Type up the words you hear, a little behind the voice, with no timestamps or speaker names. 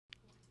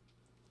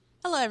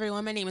Hello,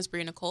 everyone. My name is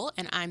Bria Nicole,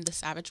 and I'm the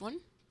Savage One.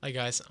 Hi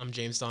guys, I'm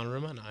James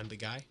Donnarumma, and I'm the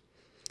guy.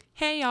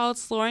 Hey y'all,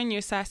 it's Lauren,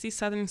 your sassy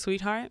southern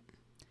sweetheart.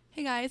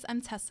 Hey guys,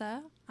 I'm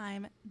Tessa.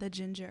 I'm the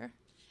ginger.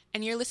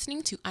 And you're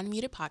listening to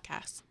Unmuted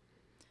Podcast.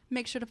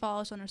 Make sure to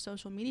follow us on our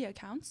social media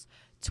accounts.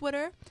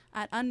 Twitter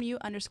at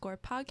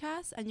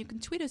unmute_podcast, and you can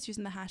tweet us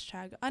using the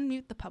hashtag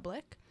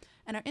unmutethepublic,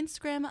 and our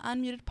Instagram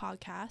Unmuted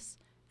Podcast,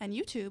 and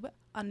YouTube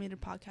Unmuted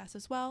Podcast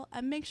as well.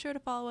 And make sure to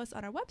follow us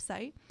on our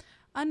website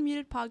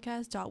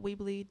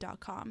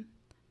unmutedpodcast.weebly.com.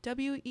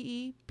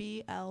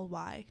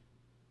 WEEBLY.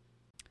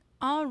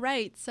 All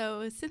right,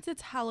 so since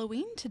it's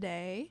Halloween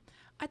today,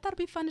 I thought it'd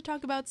be fun to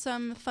talk about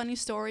some funny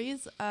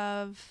stories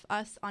of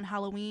us on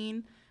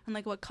Halloween and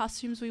like what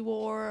costumes we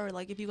wore, or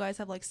like if you guys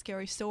have like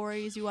scary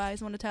stories you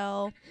guys want to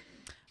tell.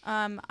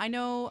 I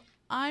know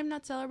I'm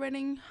not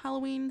celebrating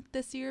Halloween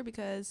this year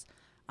because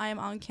I am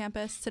on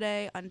campus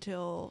today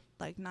until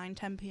like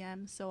 9-10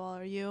 p.m. So all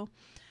are you.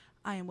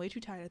 I am way too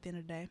tired at the end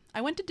of the day.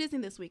 I went to Disney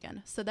this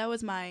weekend, so that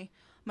was my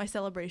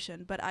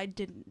celebration, but I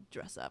didn't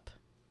dress up.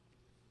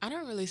 I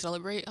don't really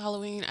celebrate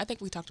Halloween. I think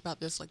we talked about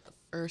this like the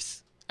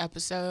first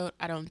episode.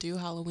 I don't do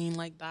Halloween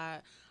like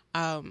that.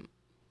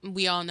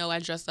 We all know I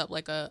dressed up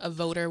like a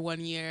voter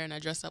one year, and I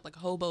dressed up like a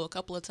hobo a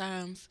couple of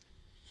times.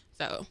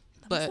 So,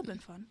 That must have been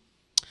fun.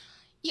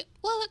 Yeah,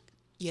 well,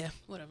 yeah,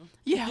 whatever.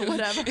 Yeah,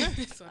 whatever.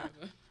 It's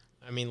whatever.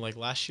 I mean, like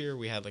last year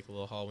we had like a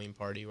little Halloween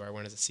party where I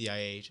went as a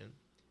CIA agent.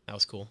 That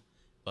was cool.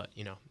 But,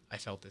 I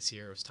felt this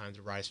year it was time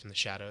to rise from the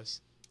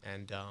shadows.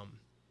 And,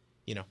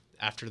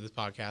 after the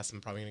podcast, I'm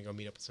probably going to go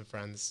meet up with some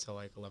friends till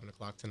like 11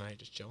 o'clock tonight,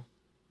 just chill.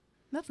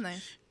 That's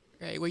nice.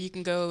 Right, where you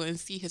can go and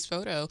see his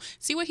photo.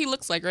 See what he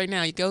looks like right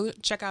now. You go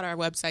check out our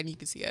website and you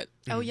can see it.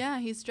 Oh, yeah,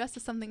 he's dressed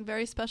as something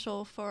very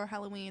special for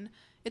Halloween.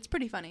 It's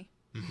pretty funny.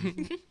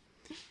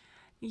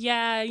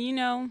 Yeah,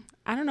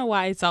 I don't know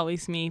why it's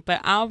always me,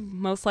 but I'll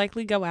most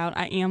likely go out.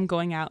 I am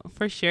going out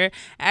for sure.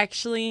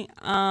 Actually,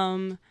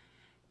 and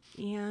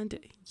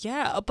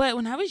yeah, but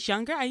when I was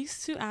younger, I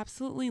used to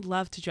absolutely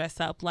love to dress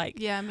up like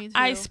Yeah, me too.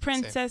 ice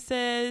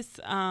princesses.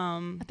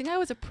 I think I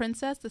was a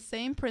princess, the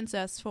same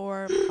princess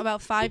for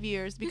about 5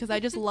 years because I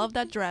just loved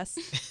that dress.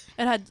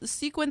 It had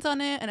sequins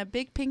on it and a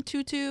big pink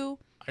tutu.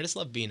 I just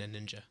love being a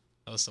ninja.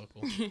 That was so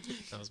cool.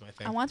 That was my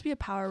thing. I wanted to be a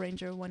Power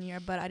Ranger one year,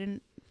 but I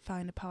didn't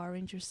find a Power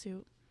Ranger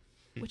suit,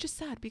 which is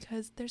sad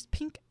because there's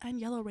Pink and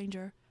Yellow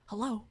Ranger.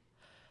 Hello.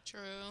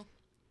 True.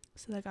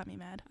 So that got me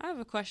mad. I have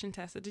a question,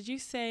 Tessa. Did you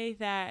say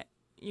that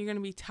you're going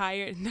to be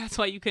tired and that's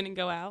why you couldn't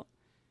go out?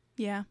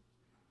 Yeah.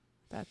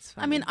 That's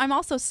funny. I mean, I'm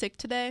also sick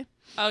today.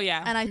 Oh,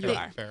 yeah. And I you think,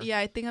 are. Fair. yeah,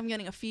 I think I'm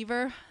getting a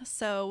fever.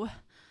 So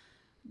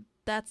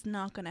that's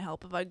not going to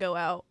help if I go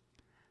out.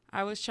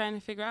 I was trying to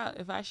figure out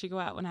if I should go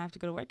out when I have to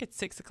go to work at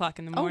 6 o'clock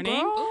in the Oh,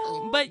 morning.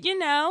 girl. But,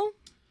 yellow.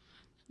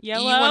 You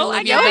want to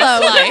live your YOLO.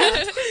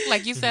 best life.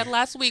 Like you said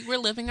last week, we're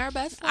living our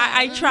best life.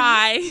 I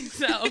try.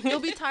 So You'll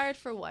be tired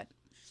for what?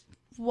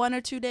 1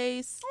 or 2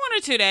 days? 1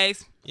 or 2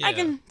 days. I Yeah.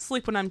 can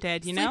sleep when I'm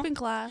dead, you know? Sleep in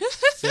class.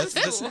 So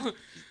that's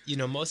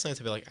most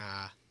nights I'll be like,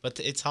 but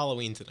it's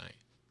Halloween tonight.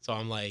 So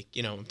I'm like,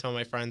 I'm telling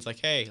my friends like,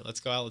 hey, let's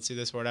go out, let's do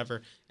this or whatever.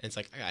 And it's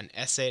like, I got an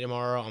essay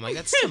tomorrow. I'm like,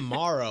 that's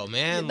tomorrow,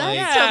 man. That's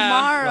like,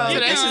 tomorrow. like,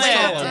 Today this is is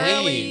Halloween.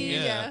 early.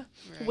 Yeah.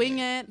 Right. Wing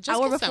it. Just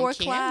hour get some before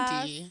class.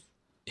 candy.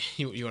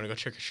 You want to go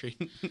trick or treat?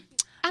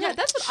 Yeah,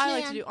 that's what I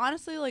like to do.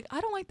 Honestly, like, I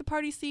don't like the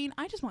party scene.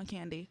 I just want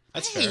candy.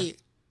 That's fair. Hey,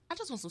 I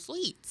just want some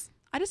sweets.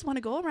 I just want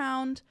to go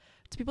around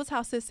to people's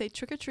houses, say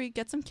trick or treat,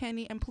 get some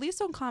candy, and please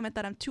don't comment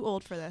that I'm too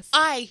old for this.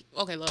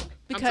 Okay, look.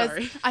 Because I'm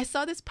sorry. I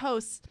saw this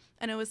post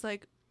and it was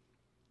like,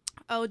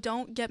 oh,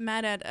 don't get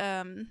mad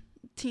at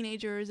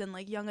teenagers and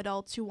like young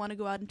adults who want to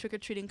go out and trick or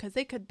treating because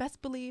they could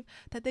best believe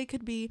that they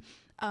could be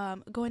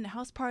going to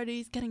house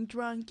parties, getting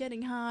drunk,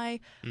 getting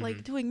high,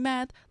 like doing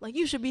meth. Like,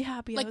 you should be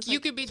happy. I Like was you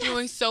could be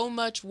doing so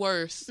much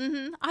worse.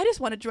 I just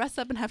want to dress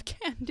up and have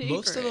candy.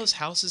 Most of those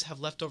houses have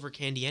leftover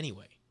candy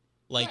anyway.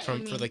 Like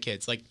Right, for the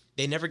kids. Like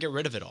they never get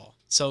rid of it all.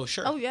 So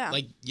sure. Oh, yeah.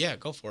 Like, yeah,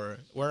 go for it.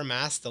 Wear a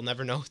mask, they'll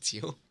never know it's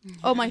you.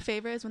 Oh, my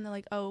favorite is when they're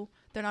like, oh,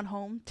 they're not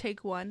home.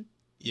 Take one.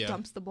 Yeah.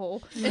 Dumps the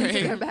bowl Right.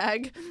 into their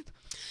bag.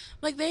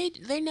 Like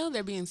they know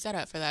they're being set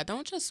up for that.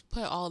 Don't just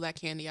put all that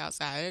candy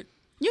outside.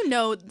 You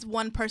know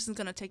one person's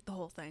going to take the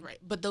whole thing. Right.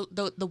 But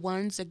the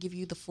ones that give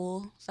you the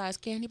full size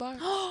candy bar.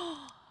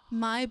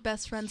 My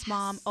best friend's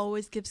mom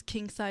always gives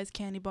king-size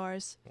candy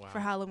bars for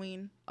Wow.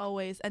 Halloween.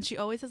 Always. And she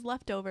always has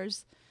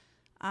leftovers.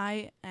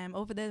 I am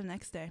over there the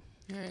next day.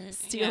 Right.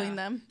 Stealing Yeah.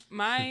 them.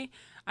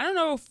 I don't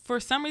know, for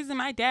some reason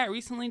my dad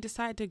recently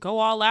decided to go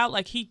all out.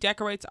 Like, he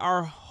decorates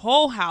our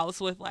whole house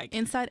with like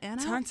Inside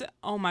and out? tons of,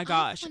 oh my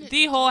gosh, wanted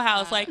the to whole do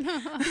house, that. like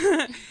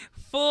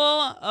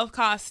full of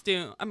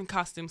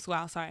costumes,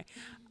 wow, sorry.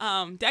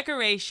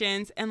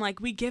 Decorations, and like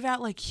we give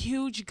out like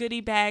huge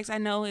goodie bags. I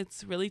know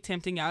it's really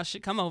tempting. Y'all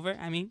should come over.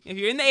 I mean, if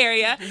you're in the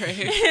area,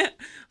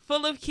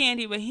 full of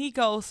candy, but he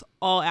goes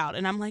all out.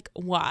 And I'm like,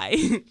 why?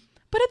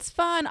 But it's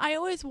fun. I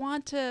always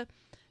want to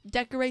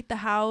decorate the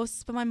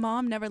house, but my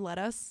mom never let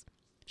us.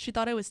 She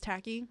thought it was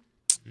tacky,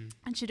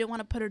 and she didn't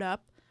want to put it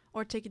up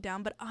or take it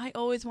down. But I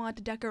always wanted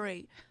to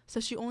decorate, so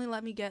she only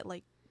let me get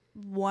like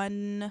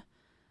one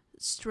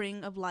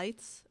string of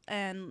lights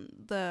and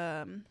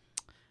the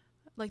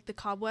the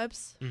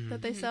cobwebs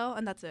that they sell,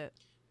 and that's it.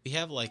 We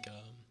have like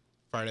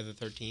Friday the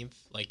 13th,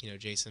 like, you know,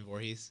 Jason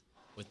Voorhees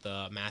with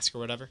the mask or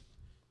whatever.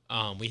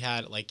 We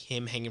had like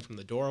him hanging from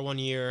the door one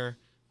year.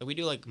 Like, we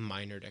do like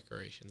minor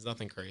decorations,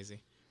 nothing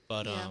crazy.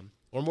 But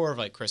we're more of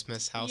like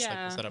Christmas house, like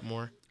we'll set up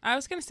more. I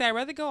was gonna say I'd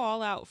rather go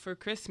all out for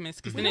Christmas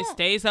because then it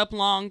stays up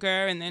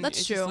longer and then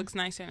That's it true. just looks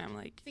nicer. And I'm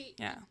like,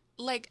 yeah.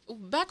 Like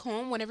back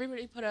home, when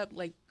everybody put up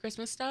like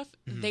Christmas stuff,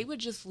 they would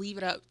just leave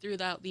it up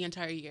throughout the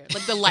entire year.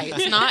 Like the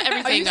lights, not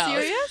everything else.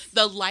 serious?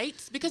 The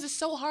lights, because it's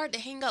so hard to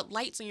hang up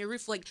lights on your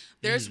roof. Like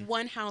there's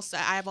one house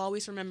that I've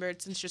always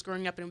remembered since just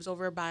growing up, and it was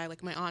over by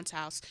like my aunt's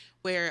house,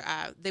 where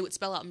they would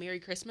spell out "Merry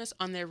Christmas"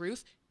 on their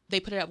roof. They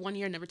put it up one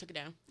year and never took it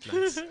down.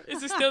 Nice.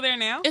 Is it still there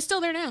now? It's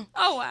still there now.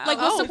 Oh wow. Like,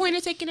 what's the point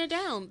of taking it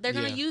down? They're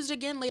gonna Yeah. use it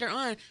again later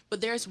on.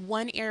 But there's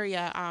one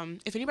area.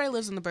 If anybody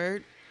lives in the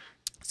Bird,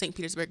 St.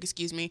 Petersburg,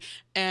 excuse me,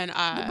 and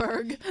The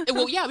Berg.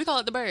 well, yeah, we call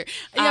it the Bird.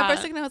 Yeah, for a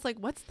second I was like,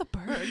 what's the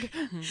Berg?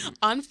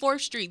 On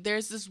 4th Street,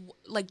 there's this,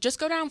 like, just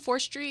go down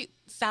 4th Street,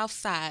 south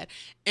side,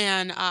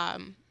 and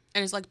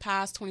it's like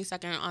past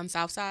 22nd on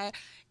south side.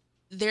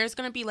 There's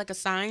gonna be like a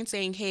sign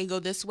saying, "Hey, go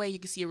this way." You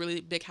can see a really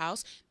big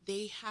house.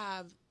 They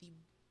have the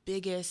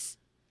biggest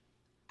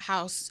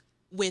house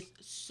with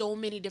so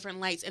many different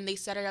lights, and they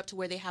set it up to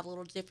where they have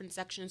little different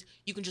sections.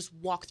 You can just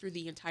walk through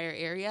the entire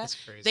area. That's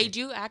crazy. They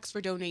do ask for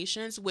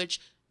donations,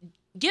 which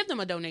give them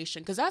a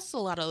donation because that's a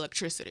lot of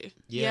electricity.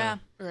 Yeah,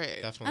 Right.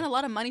 And definitely. a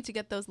lot of money to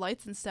get those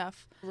lights and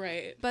stuff.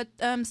 Right. But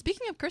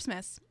speaking of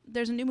Christmas,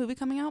 there's a new movie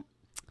coming out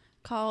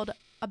called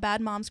A Bad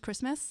Mom's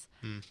Christmas.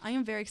 I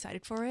am very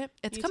excited for it.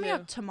 It's Me coming too.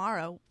 out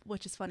tomorrow,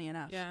 which is funny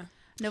enough. Yeah.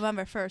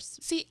 November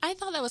 1st. See, I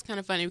thought that was kind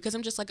of funny because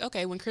I'm just like,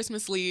 okay, when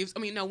Christmas leaves,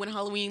 when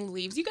Halloween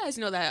leaves, you guys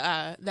know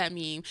that that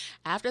meme.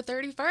 After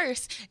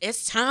 31st,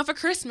 it's time for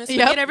Christmas. Yep.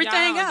 Forget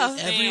everything Yeah,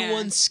 else.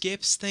 Everyone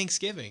skips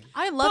Thanksgiving.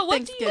 I love But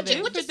what do you Thanksgiving.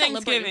 do What for you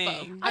celebrate your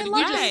Thanksgiving? foe? I You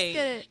love just-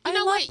 Thanksgiving. I You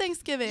know love what?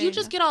 Thanksgiving. You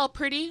just get all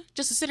pretty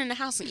just to sit in the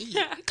house and eat.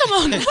 Come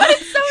on.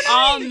 What is so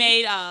All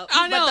made up.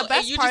 I know. But the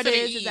best you just part sit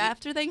and is eat.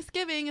 after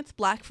Thanksgiving, it's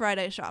Black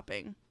Friday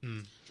shopping.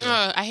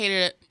 I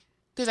hated it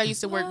because I used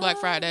to work Black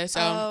Friday.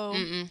 So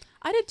Oh.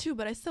 I did too,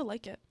 but I still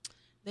like it.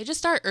 they just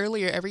start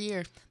earlier every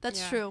year.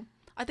 That's Yeah. true.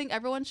 I think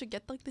everyone should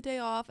get like the day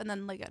off, and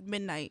then like at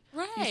midnight, you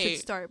Right. should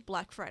start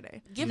Black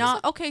Friday. Give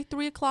Not us okay,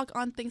 3:00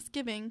 on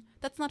Thanksgiving.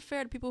 That's not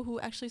fair to people who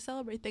actually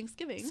celebrate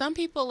Thanksgiving. Some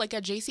people, like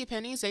at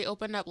JCPenney's, they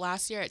opened up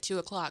last year at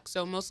 2:00.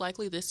 So most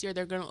likely this year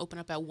they're going to open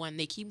up at 1.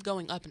 They keep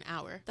going up an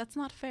hour. That's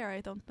not fair. I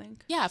don't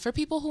think. Yeah, for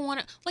people who want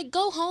to, like,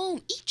 go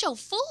home, eat your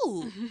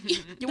food.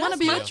 You want to That's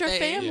be my with your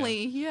thing.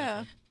 family.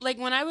 Yeah. Like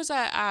when I was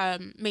at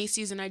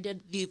Macy's and I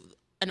did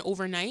an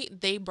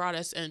overnight, they brought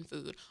us in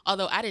food.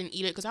 Although I didn't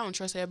eat it because I don't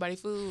trust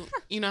everybody's food.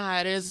 You know how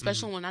it is,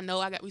 especially when I know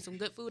I got me some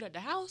good food at the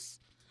house.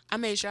 I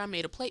made sure I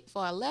made a plate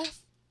before I left.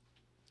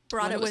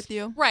 Brought When it was- with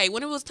you. Right,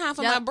 when it was time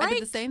for Yeah, my I break.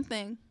 did the same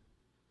thing.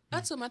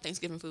 I took my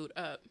Thanksgiving food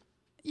up.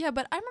 Yeah,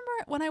 but I remember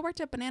when I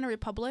worked at Banana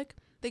Republic,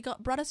 they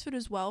brought us food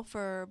as well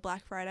for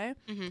Black Friday.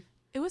 Mm-hmm.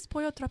 It was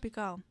Pollo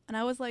Tropical, and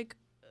I was like,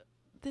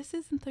 "This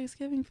isn't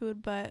Thanksgiving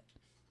food, but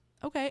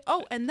okay."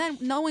 Oh, and then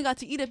no one got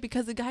to eat it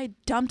because the guy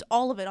dumped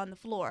all of it on the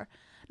floor,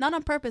 not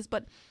on purpose,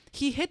 but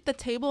he hit the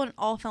table and it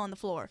all fell on the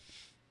floor.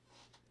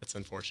 That's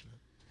unfortunate.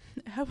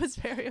 I was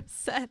very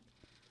upset.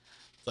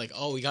 It's like,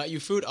 oh, we got you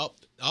food up,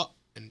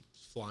 and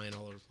flying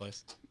all over the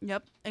place.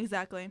 Yep,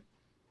 exactly.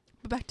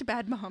 But back to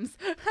Bad Moms,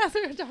 as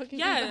we were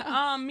talking about.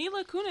 Yeah,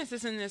 Mila Kunis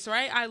is in this,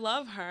 right? I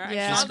love her.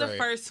 Yeah. I saw She's the great.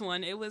 first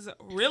one. It was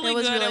really It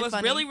was good. really It was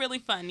funny. really, really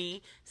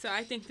funny. So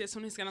I think this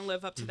one is going to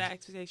live up to that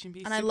expectation.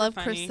 Be And I super love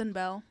funny. Kristen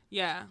Bell.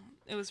 Yeah,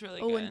 it was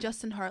really Oh, good. and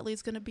Justin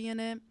Hartley's gonna be in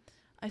it.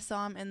 I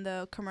saw him in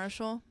the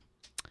commercial.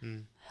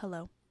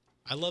 Hello.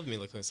 I love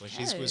Mila Kunis. Like,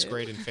 she was Hey.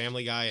 great in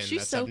Family Guy and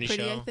She's That so 70s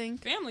pretty, Show. I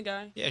think. Family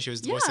Guy. Yeah, she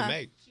was the voice of Yeah.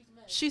 Meg.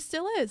 She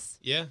still is.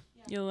 Yeah.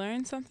 You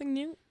learn something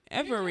new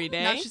every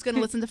day. Now she's gonna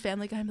listen to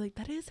Family Guy and be like,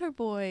 "That is her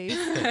voice."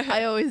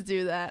 I always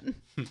do that.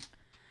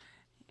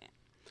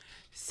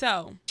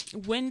 So,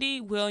 Wendy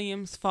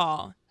Williams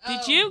Fall.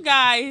 Did Oh. you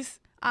guys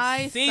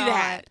I see saw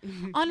that? it.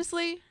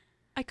 Honestly,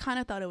 I kind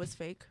of thought it was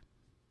fake.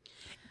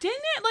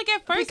 Didn't it? Like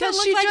at first, Because it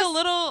looked she like a just-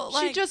 little.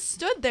 Like, She just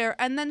stood there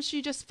and then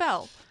she just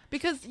fell.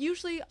 Because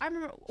usually, I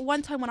remember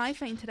one time when I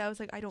fainted, I was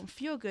like, I don't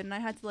feel good, and I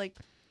had to like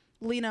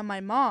lean on my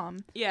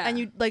mom. Yeah. And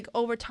you like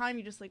over time,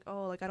 you just like,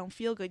 oh, like I don't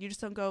feel good. You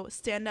just don't go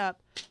stand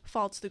up,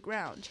 fall to the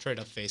ground. Straight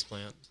up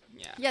faceplant.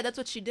 Yeah. Yeah, that's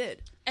what she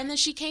did. And then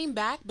she came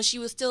back, but she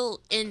was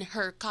still in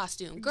her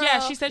costume. Girl, Yeah,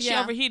 she said she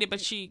yeah. overheated,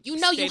 but she you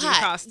know you stayed in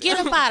hot. costume.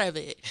 Get up out of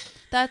it.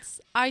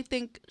 I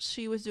think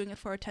she was doing it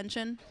for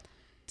attention,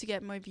 to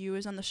get more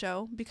viewers on the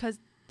show, because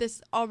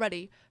this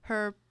already,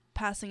 her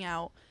passing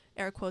out,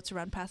 air quotes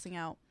around passing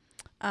out,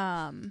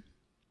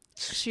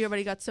 she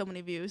already got so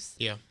many views.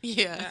 Yeah.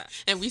 Yeah.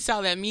 And we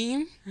saw that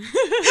meme.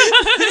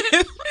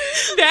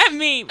 That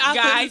meme, I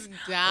guys. was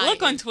dying.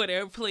 Look on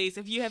Twitter, please,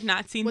 if you have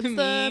not seen What's the the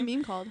meme.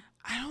 meme called?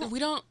 We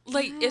don't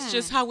like. It's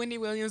just how Wendy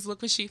Williams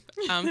looked when she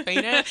fainted.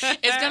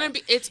 It's gonna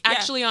be. It's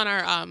actually on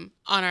our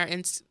not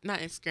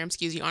Instagram.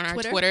 Excuse you, on our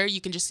Twitter. You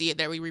can just see it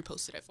there. We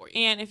reposted it for you.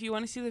 And if you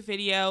want to see the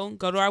video,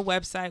 go to our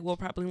website. We'll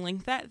probably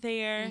link that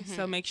there.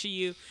 So make sure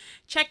you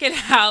check it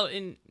out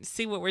and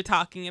see what we're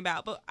talking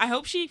about. But I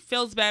hope she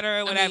feels better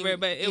or whatever.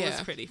 But it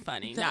was pretty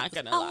funny. Not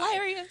gonna lie.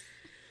 Hilarious.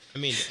 I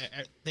mean,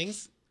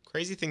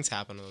 crazy things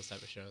happen on those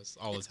type of shows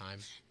all the time.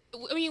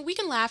 I mean, we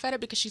can laugh at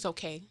it because she's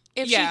okay.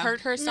 If she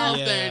hurt herself,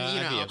 then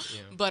you know.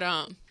 But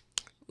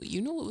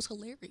you know, it was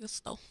hilarious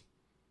though.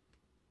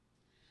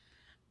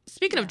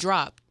 Speaking of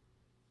drop,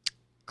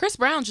 Chris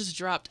Brown just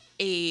dropped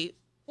a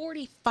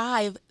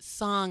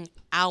 45-song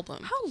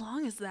album. How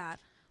long is that?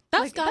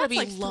 That's gotta be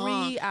like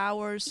long. 3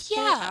 hours, 4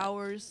 Yeah.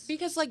 hours.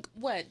 Because like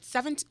what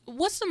 17?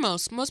 What's the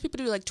most? Most people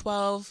do like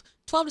 12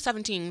 to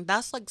 17.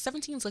 That's like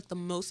 17 is like the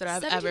most that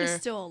I've 17 ever. is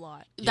still a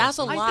lot. That's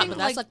a I lot, think but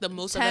that's like the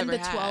most I've 10 ever to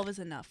had. 12 is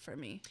enough for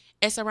me.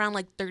 It's around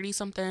like 30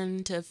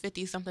 something to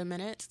 50 something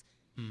minutes.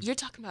 You're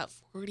talking about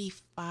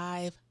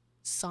 45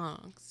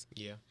 songs.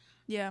 Yeah.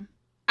 Yeah.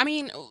 I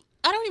mean,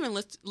 I don't even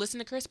listen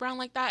to Chris Brown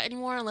like that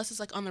anymore unless it's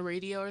like on the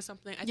radio or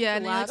something. I think Yeah, the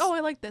and you're like, last, oh,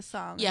 I like this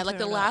song. yeah, and like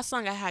the turn it up. last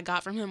song I had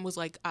got from him was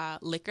like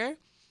Liquor.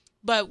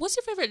 But what's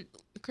your favorite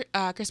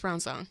Chris Brown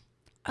song?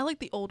 I like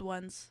the old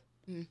ones.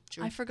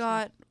 True. I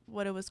forgot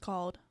what it was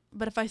called,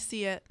 but if I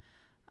see it,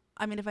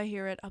 I mean, if I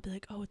hear it, I'll be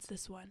like, oh, it's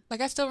this one.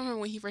 Like I still remember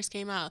when he first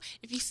came out.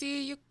 If you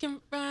see it, you can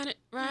run it,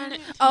 run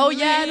it. Oh,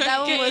 yeah,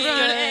 that one was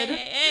Run it.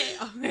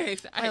 good.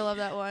 Okay, I love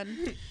that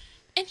one.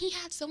 And he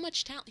had so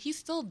much talent. He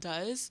still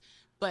does,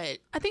 but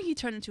I think he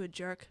turned into a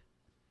jerk.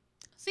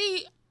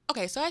 see,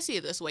 okay, so I see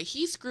it this way.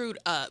 He screwed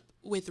up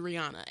with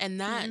Rihanna, and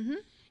that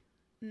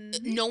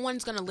no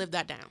one's gonna live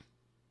that down.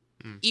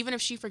 Even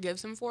if she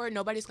forgives him for it,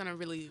 nobody's gonna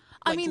really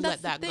That's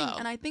let that the thing. go.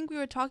 And I think we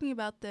were talking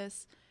about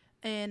this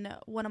in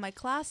one of my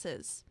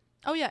classes.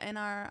 Oh yeah, in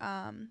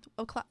our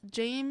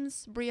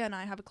James, Bria, and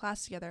I have a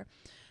class together,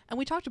 and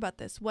we talked about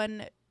this.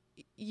 When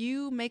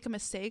you make a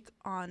mistake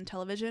on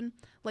television,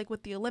 like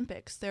with the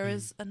Olympics,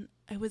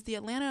 it was the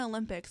Atlanta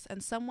Olympics,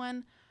 and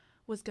someone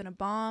was gonna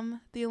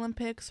bomb the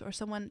Olympics, or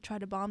someone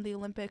tried to bomb the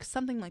Olympics,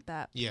 something like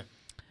that. Yeah.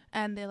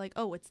 And they're like,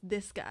 oh, it's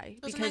this guy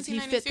Was it because he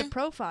fit the 1992?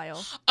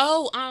 profile.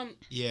 Oh,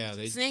 Yeah.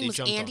 his name was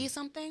jumped Andy on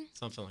something.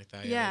 something like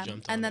that. Yeah, They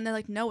jumped and on then it. they're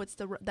like, no,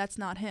 that's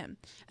not him.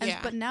 And Yeah.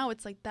 but now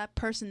it's like that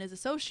person is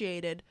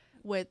associated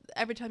with,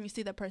 every time you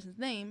see that person's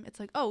name, it's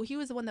like, oh, he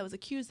was the one that was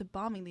accused of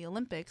bombing the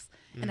Olympics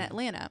in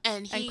Atlanta,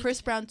 And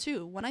Chris Brown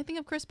too. When I think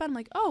of Chris Brown, I'm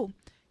like, oh,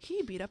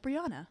 he beat up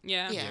Rihanna.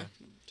 Yeah. Yeah.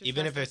 Just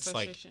Even has if that it's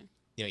like, association.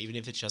 even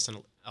if it's just an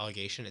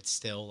allegation, it's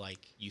still like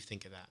you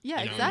think of that.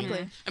 Yeah, You know what I mean?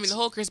 exactly. I mean, the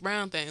whole Chris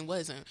Brown thing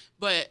wasn't,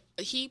 but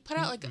he put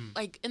out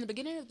like in the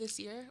beginning of this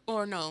year,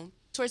 or no,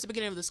 towards the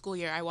beginning of the school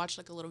year, I watched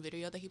like a little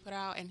video that he put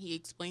out, and he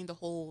explained the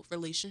whole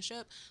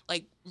relationship,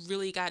 like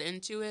really got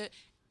into it,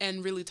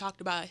 and really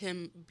talked about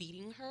him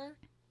beating her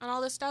and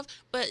all this stuff.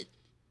 But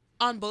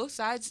on both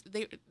sides,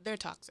 they're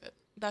toxic.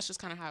 That's just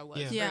kind of how it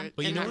was. Yeah.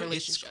 But you in know that what? It's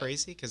relationship.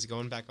 crazy because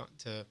going back on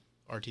to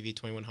RTV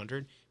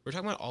 2100, we're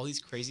talking about all these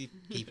crazy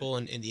people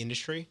in the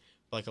industry,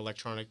 like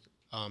electronic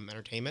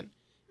entertainment,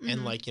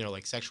 and like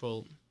like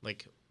sexual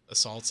like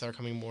assaults that are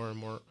coming more and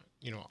more.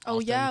 Oh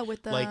often. yeah,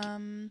 with the like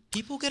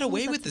people get who was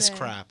away that with this today?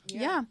 crap.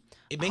 Yeah.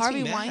 It makes Harvey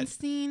me mad.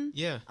 Weinstein,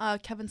 Yeah.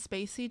 Kevin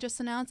Spacey just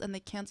announced, and they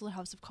canceled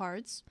House of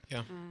Cards.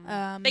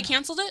 Yeah. They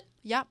canceled it.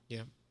 Yeah,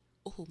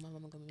 Oh, my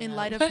mama gonna be in mad.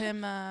 light of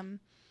him.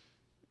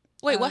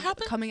 Wait, what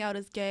happened? Coming out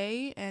as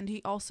gay, and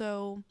he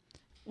also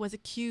was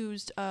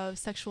accused of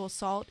sexual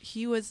assault.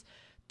 He was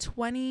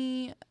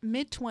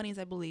mid-20s,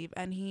 I believe,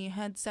 and he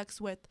had sex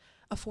with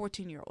a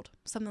 14-year-old,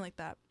 something like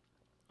that.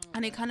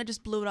 And he kind of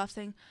just blew it off,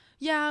 saying,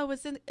 "Yeah, it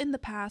was in the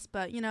past,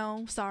 but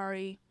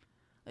sorry."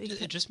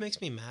 It just makes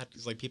me mad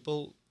because like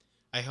people,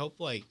 I hope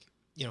like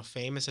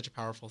fame is such a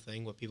powerful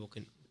thing. What people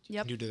can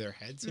Yep. do to their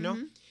heads,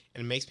 and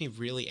it makes me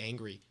really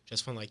angry.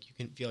 Just when like you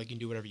can feel like you can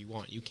do whatever you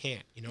want, you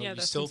can't. Yeah, You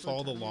that still seems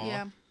follow the sometimes. law.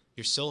 Yeah,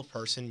 You're still a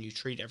person. You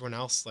treat everyone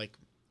else like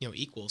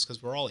equals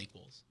because we're all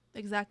equals.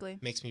 exactly.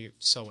 Makes me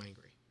so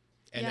angry.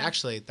 And Yeah.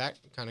 actually, that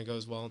kind of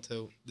goes well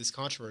into this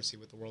controversy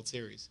with the World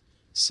Series.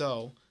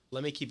 So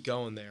let me keep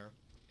going there,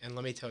 and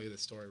let me tell you the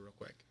story real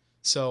quick.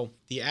 So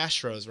the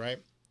Astros,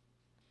 right?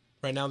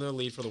 Right now they're the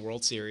lead for the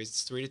World Series.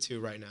 It's 3-2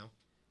 right now,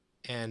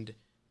 and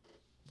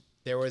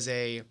there was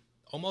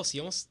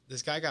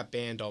this guy got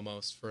banned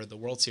almost for the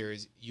World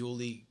Series.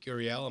 Yuli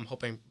Gurriel. I'm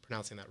hoping I'm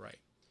pronouncing that right,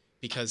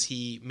 because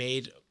he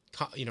made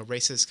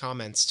racist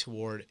comments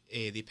toward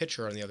the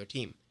pitcher on the other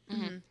team.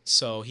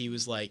 So he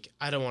was like,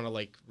 I don't want to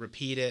like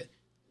repeat it,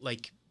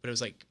 like, but it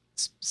was like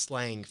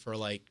slang for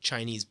like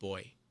Chinese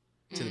boy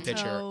to the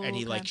pitcher, Oh, and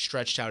he okay. like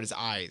stretched out his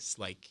eyes,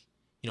 like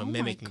Oh my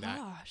mimicking that.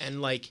 gosh.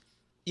 And like,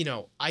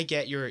 I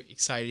get you're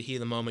excited, heat of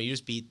the moment, you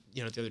just beat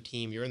the other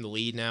team, you're in the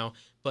lead now,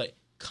 but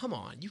come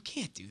on, you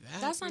can't do that.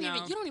 That's not No.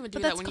 even. You don't even do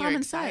But that that's when you're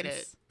common excited.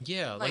 sense.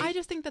 yeah, like- I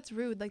just think that's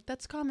rude. Like,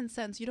 that's common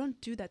sense. You don't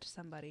do that to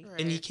somebody. Right.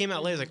 and he came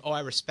out later like, oh,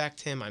 I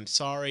respect him, I'm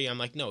sorry. I'm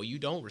like, no, you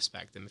don't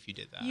respect him if you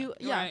did that. Yeah,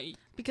 Right.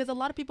 because a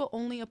lot of people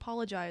only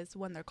apologize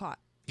when they're caught.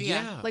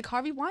 Yeah. Like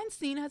Harvey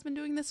Weinstein has been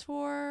doing this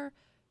for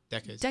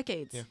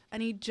decades. Yeah.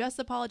 And he just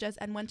apologized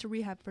and went to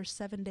rehab for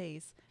 7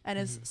 days and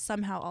is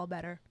somehow all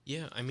better.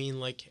 Yeah, I mean,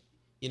 like,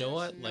 you know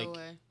what? No Like,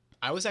 way.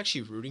 I was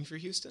actually rooting for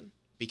Houston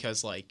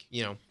because, like,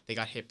 you know, they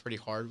got hit pretty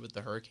hard with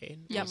the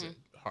hurricane. Yep. Was it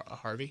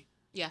Harvey?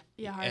 Yeah.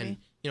 Yeah, Harvey. And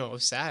you know, it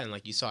was sad. And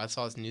like I saw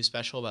this news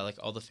special about like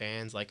all the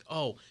fans, like,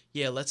 oh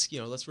yeah, let's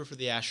root for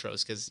the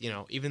Astros because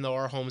even though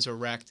our homes are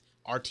wrecked,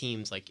 our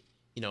team's like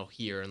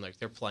here and like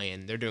they're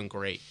playing, they're doing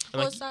great. And,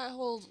 Well, like, it's that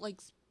whole like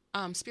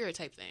spirit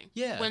type thing.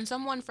 Yeah. When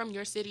someone from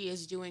your city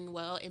is doing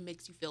well, it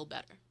makes you feel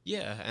better.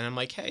 yeah, and I'm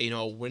like, hey,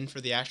 a win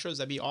for the Astros,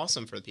 that'd be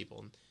awesome for the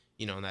people,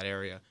 in that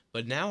area.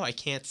 But now I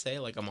can't say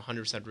like I'm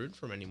 100% rooting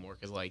for him anymore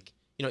because like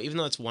even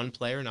though it's one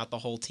player, not the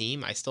whole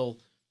team, I still.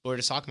 We're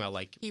just talking about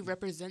like He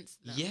represents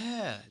them.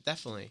 yeah,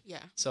 definitely.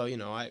 Yeah. So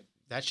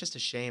that's just a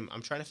shame.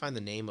 I'm trying to find the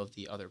name of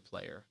the other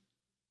player.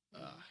 I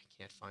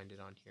can't find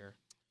it on here.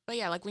 But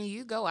yeah, like when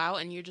you go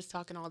out and you're just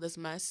talking all this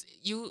mess,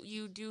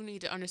 you do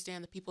need to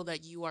understand the people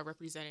that you are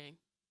representing.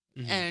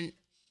 Mhm. And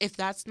if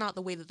that's not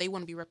the way that they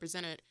want to be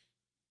represented,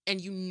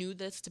 and you knew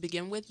this to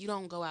begin with, you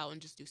don't go out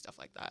and just do stuff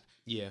like that.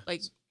 Yeah.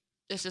 Like,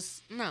 it's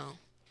just, no.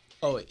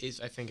 Oh, it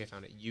is. I think I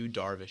found it. Yu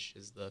Darvish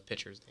is the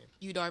pitcher's name.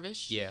 You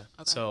Darvish? Yeah.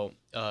 Okay. So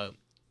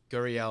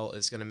Gurriel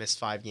is going to miss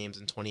 5 games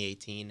in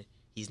 2018.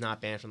 He's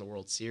not banned from the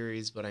World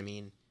Series, but I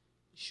mean,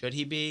 should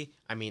he be?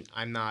 I mean,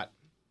 I'm not.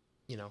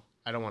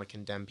 I don't want to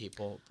condemn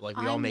people. Like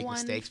we all make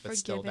mistakes, but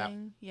still that.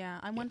 Yeah,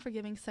 I'm one for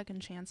giving second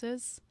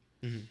chances.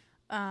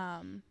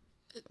 Mhm.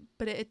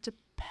 But it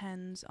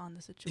depends on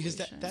the situation.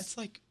 Because that's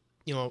like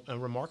a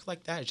remark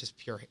like that is just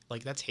pure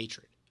like that's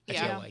hatred. I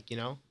Yeah. feel like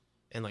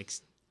and like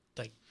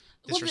Well,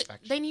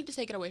 disrespect. they need to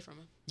take it away from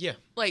him. Yeah.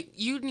 Like,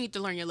 you need to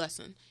learn your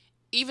lesson.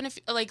 Even if,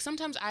 like,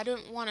 sometimes I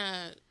don't want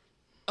to.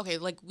 Okay,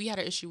 like, we had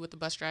an issue with the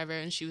bus driver,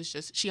 and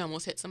she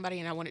almost hit somebody,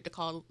 and I wanted to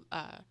call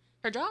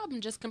her job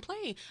and just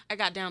complain. I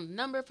got down the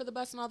number for the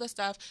bus and all this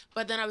stuff,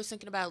 but then I was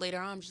thinking about it later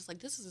on, just like,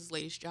 this is his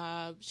lady's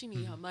job. She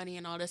needs her money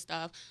and all this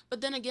stuff.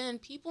 But then again,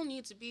 people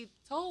need to be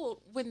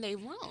told when they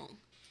wrong.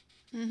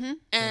 Mm-hmm.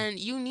 And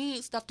you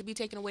need stuff to be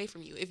taken away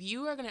from you. If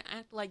you are going to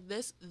act like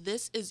this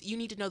is, you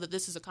need to know that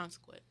this is a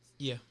consequence.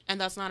 Yeah. And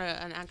that's not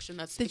an action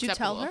that's Did you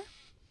acceptable. tell her?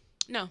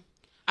 No.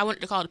 I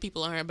wanted to call the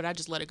people on her, but I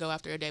just let it go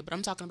after a day. But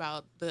I'm talking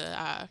about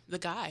the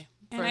guy.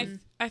 And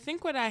I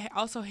think what I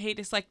also hate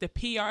is like the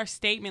PR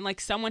statement. Like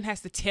someone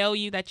has to tell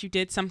you that you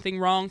did something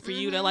wrong for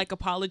you to like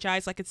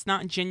apologize. Like it's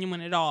not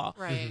genuine at all.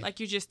 Right. Like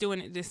you're just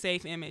doing it to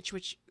save image,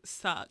 which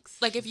sucks.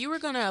 Like if you were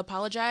going to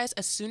apologize,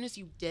 as soon as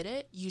you did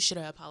it, you should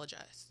have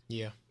apologized.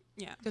 Yeah.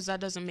 Yeah. Because that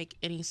doesn't make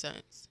any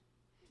sense.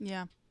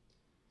 Yeah.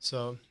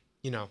 So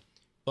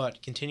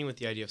but continue with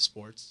the idea of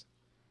sports,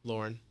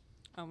 Lauren.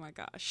 Oh my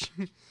gosh.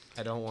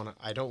 I don't want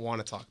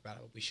to talk about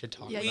it. But we should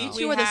talk Yeah, about. you We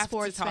two are the have to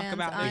sports talk fans.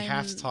 about it. We I'm-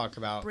 have to talk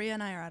about Bria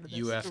and I are out of this.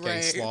 UF getting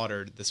Right.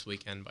 slaughtered this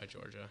weekend by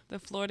Georgia. The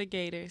Florida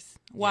Gators.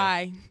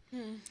 Why?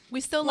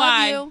 We still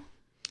Why? love you.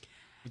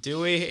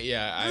 Do we?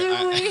 Yeah.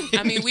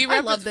 I mean, we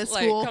I love this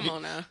school. Come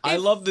on now. I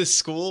love this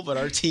school, but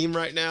our team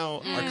right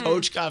now, our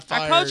coach got Our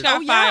fired. coach got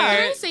Can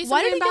fired. I say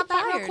Why did something he about get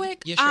that real fired?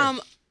 quick? Yeah,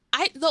 sure.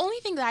 The only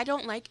thing that I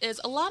don't like is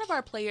a lot of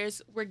our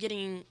players were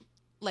getting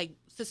like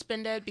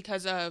suspended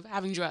because of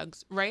having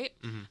drugs, right?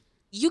 Mhm.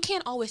 You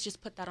can't always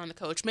just put that on the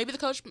coach. Maybe the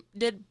coach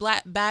did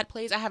bad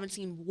plays. I haven't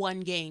seen one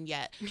game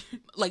yet,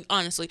 like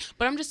honestly.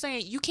 But I'm just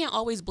saying you can't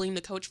always blame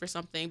the coach for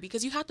something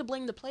because you have to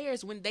blame the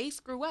players when they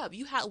screw up.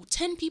 You had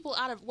 10 people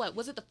out of what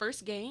was it the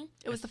first game?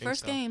 It was the think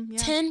first so. game. Yeah.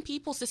 10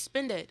 people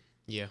suspended.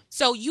 Yeah.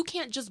 So you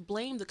can't just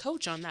blame the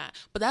coach on that.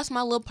 But that's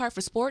my little part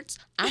for sports.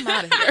 I'm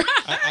out of here.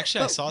 I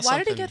But saw why something.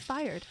 did he get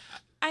fired?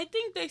 I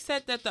think they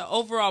said that the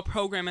overall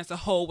program as a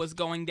whole was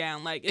going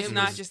down. Like it's It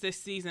not was- just this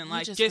season. we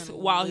Like just just been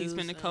while he's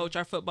been the losing. coach,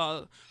 our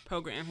football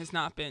program has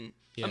not been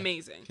Yeah.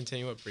 amazing.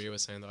 Continue what Bria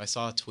was saying though. I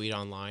saw a tweet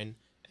online.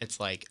 It's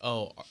like,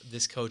 oh,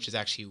 this coach is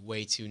actually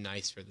way too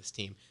nice for this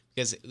team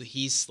because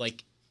he's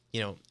like,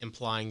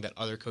 implying that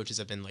other coaches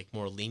have been like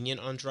more lenient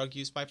on drug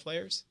use by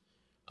players,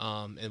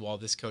 and while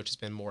this coach has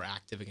been more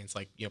active against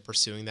like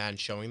pursuing that and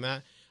showing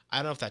that. I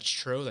don't know if that's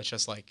true. That's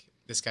just like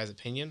this guy's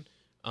opinion.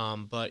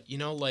 But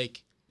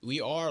like we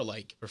are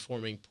like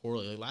performing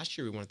poorly. Like, last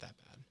year we weren't that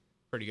bad.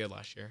 Pretty good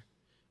last year.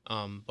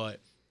 But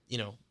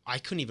I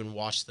couldn't even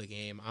watch the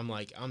game. I'm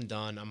like, I'm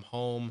done. I'm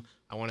home.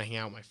 I want to hang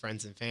out with my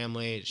friends and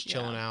family, just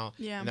chilling out.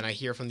 Yeah. And then I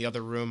hear from the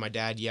other room my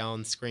dad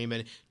yelling,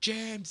 screaming,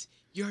 "James,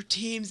 your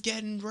team's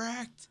getting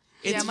wrecked."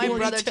 Yeah, my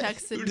brother 42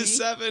 texted to me.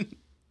 7.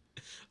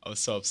 I was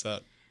so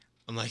upset.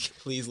 I'm like,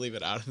 please leave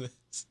it out of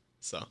this.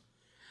 So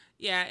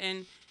Yeah,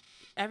 and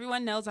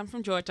everyone knows I'm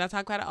from Georgia. I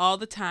talk about it all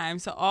the time.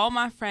 So all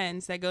my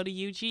friends that go to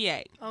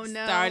UGA Oh,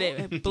 no.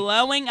 started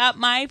blowing up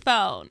my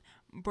phone,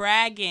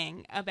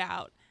 bragging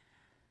about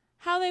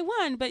how they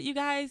won. But you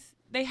guys,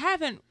 they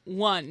haven't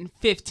won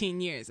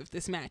 15 years of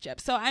this matchup.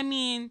 So, I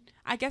mean,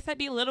 I guess I'd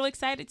be a little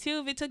excited, too,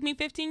 if it took me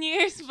 15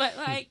 years. But,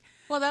 like,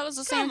 Well, that was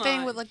the same Come thing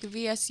on. with like the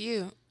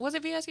VSU. Was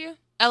it VSU?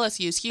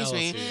 LSU, excuse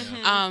me.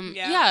 LSU, Mm-hmm.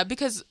 yeah. Yeah,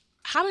 because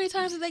how many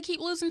times did they keep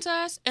losing to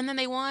us? And then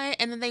they won,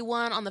 and then they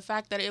won on the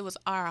fact that it was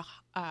our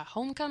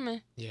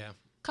homecoming. Yeah.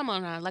 Come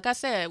on now. Like I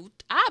said,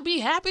 I'd be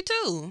happy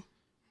too.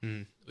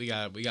 We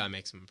gotta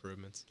make some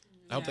improvements.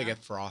 I hope they Yeah.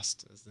 get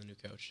Frost as the new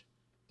coach,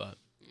 but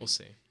we'll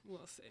see.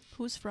 We'll see.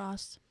 Who's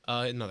Frost?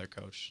 Another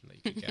coach that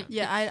you could get.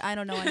 Yeah, I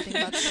don't know anything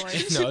about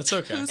sports. No, it's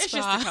okay. It's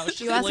just the coach.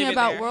 You Just ask me leave it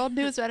about there. world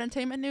news or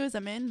entertainment news,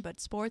 I'm in, but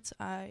sports,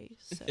 I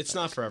said It's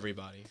not for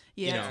everybody.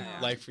 Yeah. You know, Yeah.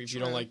 like if you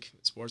don't True. like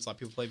sports, a lot of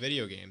people play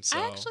video games. So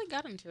I actually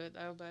got into it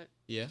though, but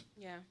yeah,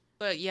 yeah.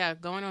 But yeah,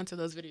 going on to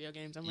those video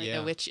games, I'm right Yeah.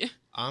 there with you.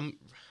 I'm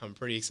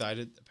pretty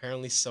excited.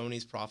 Apparently,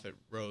 Sony's profit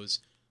rose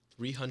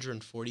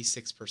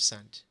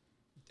 346%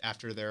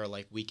 after their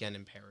like weekend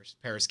in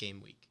Paris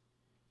game week,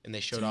 and they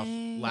showed off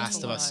Dang. Last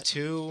That's of a Us lot.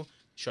 2.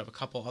 Showed up a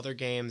couple other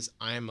games.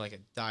 I am like a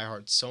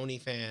diehard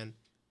Sony fan.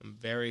 I'm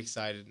very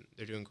excited.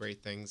 They're doing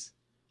great things.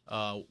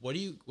 What do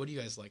you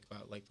guys like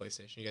about like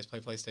PlayStation? You guys play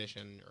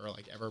PlayStation or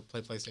like ever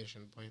play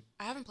PlayStation? Point.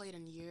 I haven't played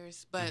in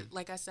years, but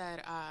like I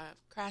said,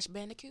 Crash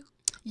Bandicoot.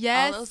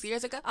 Yes, All those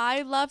years ago.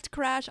 I loved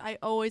Crash. I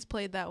always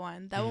played that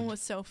one. That Mm. one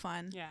was so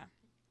fun. Yeah.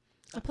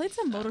 I played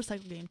some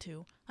motorcycle game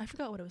too. I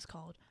forgot what it was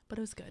called, but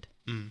it was good.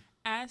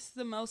 As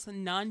the most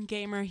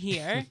non-gamer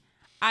here,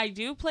 I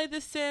do play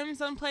The Sims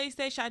on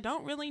PlayStation. I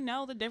don't really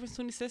know the difference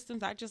between the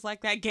systems. I just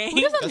like that game.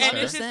 Who doesn't That's And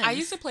fair. it's just, Sims? I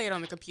used to play it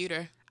on the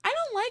computer. I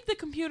don't like the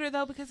computer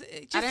though because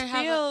it just didn't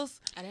have a-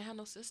 feels. I didn't have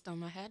no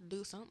system. I had to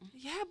do something.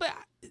 Yeah, but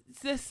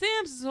The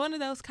Sims is one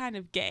of those kind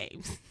of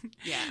games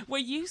Yeah.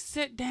 where you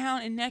sit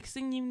down and next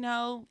thing you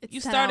know, It's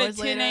you 10 start at hours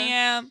 10 later.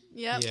 a.m.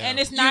 Yep. Yeah. and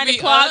it's You 9 be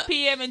o'clock up.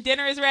 p.m. and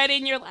dinner is ready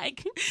and you're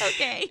like,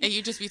 okay. And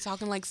you just be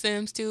talking like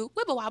Sims too.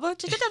 Wibble wobble.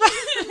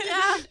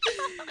 Yeah.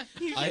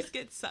 You I- just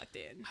get sucked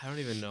in. I don't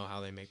even know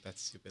how they make that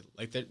stupid.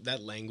 Like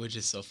that language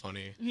is so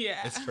funny. Yeah.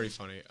 It's pretty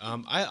funny.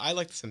 I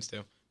like The Sims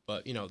too,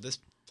 but you know this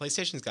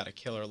PlayStation's got a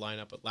killer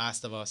lineup with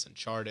Last of Us,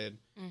 Uncharted,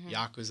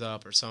 Yakuza,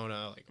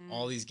 Persona, like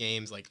all these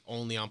games like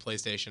only on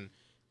PlayStation.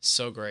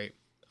 So great.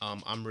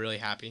 I'm really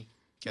happy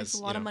It's because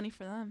a lot of money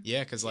for them.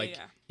 Yeah, because like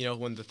Yeah. you know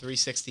when the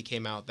 360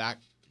 came out, that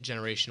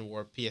generation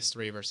wore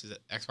PS3 versus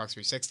Xbox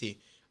 360.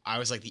 I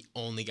was like the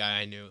only guy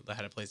I knew that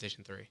had a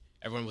PlayStation 3.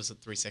 Everyone was a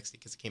 360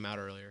 because it came out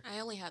earlier. I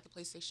only had the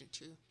PlayStation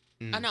 2.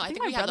 Mm. Oh no, I think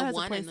my we had brother the has a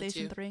 1 and the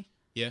 2. PlayStation 3,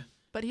 Yeah,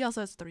 but he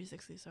also has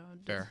 360. So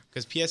fair.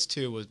 Because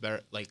PS2 was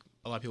better. Like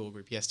a lot of people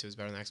agree, PS2 is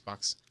better than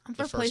Xbox. I'm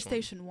the for first one.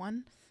 PlayStation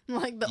 1.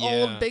 Like the Yeah.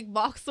 old big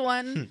box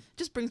one.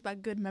 Just brings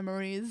back good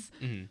memories.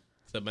 Mm-hmm.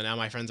 So, but now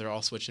my friends are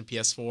all switching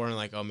PS4 and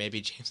like, oh,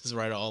 maybe James is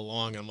right all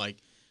along. I'm like,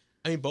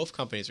 I mean, both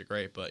companies are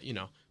great, but you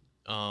know,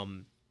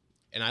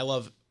 and I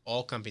love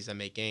all companies that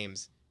make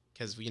games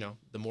because you know,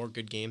 the more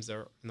good games there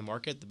are in the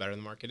market, the better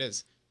the market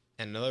is.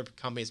 And another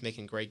company that's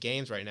making great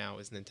games right now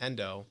is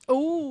Nintendo.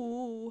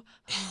 Ooh,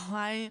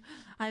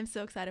 I'm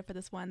so excited for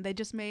this one. They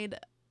just made,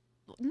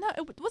 no,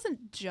 it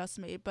wasn't just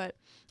made, but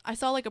I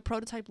saw like a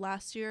prototype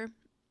last year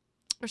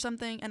or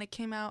something, and it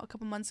came out a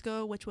couple months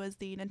ago, which was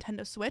the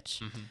Nintendo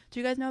Switch. Mhm. Do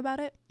you guys know about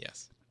it?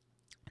 Yes.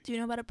 Do you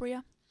know about it,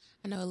 Bria?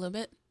 I know a little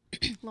bit.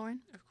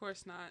 Lauren? Of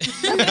course not.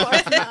 Of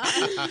course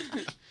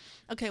not.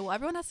 Okay, well,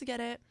 everyone has to get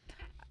it.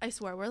 I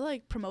swear, we're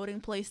like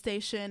promoting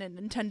PlayStation and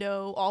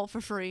Nintendo all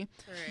for free.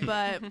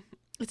 But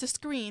it's a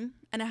screen,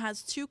 and it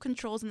has two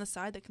controls on the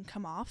side that can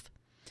come off,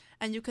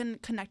 and you can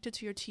connect it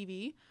to your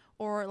TV,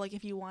 or like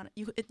if you want,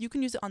 you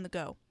can use it on the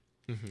go,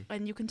 Mhm.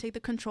 and you can take the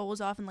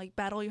controls off and like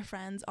battle your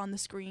friends on the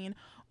screen,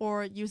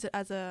 or use it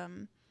as a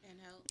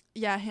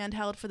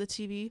handheld for the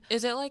TV.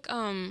 Is it like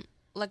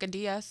a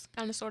DS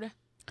kind of sorta?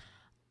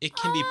 It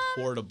can be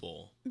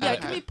portable. Yeah, it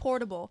can Okay. be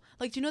portable.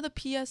 Like, do you know the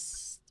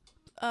PS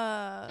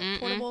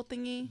portable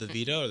thingy? The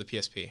Vita or the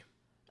PSP?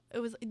 It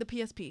was the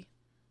PSP.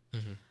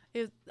 Mhm. It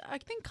was, I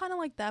think, kind of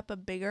like that,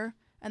 but bigger,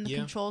 and the Yeah.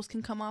 controls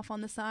can come off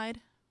on the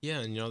side. Yeah,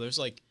 and you know, there's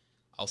like,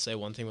 I'll say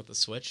one thing with the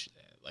Switch,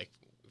 like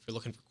if you're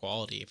looking for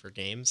quality for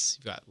games,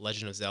 you've got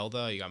Legend of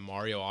Zelda, you got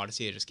Mario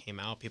Odyssey, it just came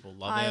out, people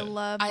love I it.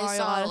 love Mario I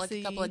saw Odyssey. like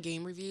a couple of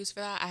game reviews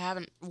for that. I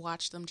haven't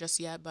watched them just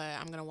yet, but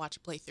I'm gonna watch a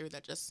playthrough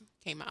that just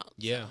came out.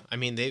 Yeah, I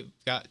mean they've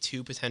got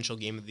 2 potential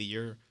Game of the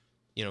Year,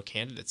 you know,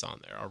 candidates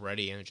on there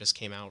already, and it just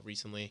came out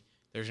recently.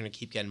 They're gonna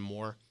keep getting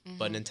more.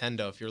 But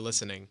Nintendo, if you're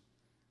listening,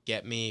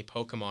 get me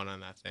Pokemon on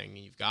that thing.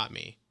 You've got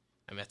me.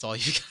 I mean, that's all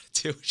you gotta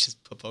do is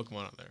just put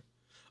Pokemon on there.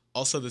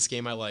 Also, this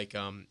game I like,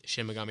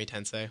 Shin Megami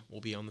Tensei,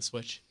 will be on the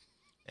Switch.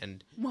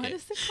 And What it-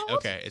 is it called?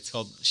 Okay, it's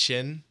called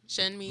Shin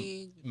Shin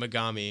Megami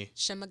Megami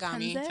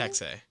Tensei?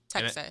 Tensei.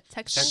 And it- Tensei.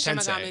 Texas? Shin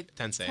Tensei. Megami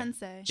Tensei.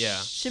 Tensei. Yeah.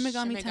 Shimigami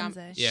Shin Megami-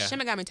 Tensei. Yeah. Shin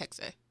Megami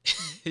Tensei.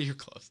 You're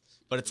close.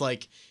 But it's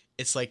like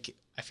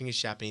I think it's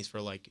Japanese for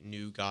like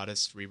new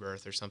goddess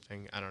rebirth or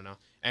something. I don't know.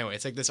 Anyway,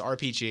 it's like this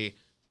RPG.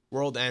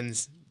 World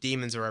ends,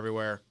 demons are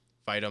everywhere.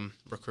 Fight them,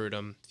 recruit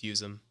them, fuse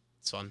them.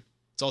 It's fun.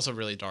 It's also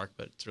really dark,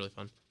 but it's really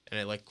fun. And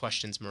it like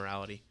questions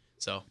morality.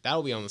 So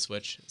that'll be on the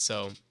Switch.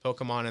 So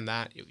Pokemon and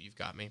that, you've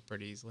got me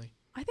pretty easily.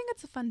 I think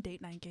it's a fun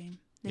date night game.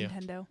 Yeah.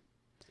 Nintendo.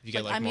 If you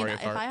get like I mean, Mario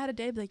if Kart. I had a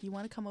day, like, you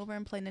want to come over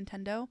and play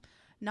Nintendo,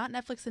 not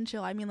Netflix and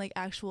chill. I mean like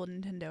actual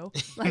Nintendo.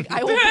 Like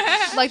I will,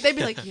 like they'd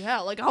be like, yeah,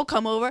 like I'll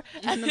come over,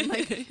 and then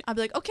like I'd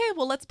be like, okay,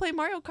 well let's play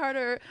Mario Kart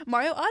or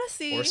Mario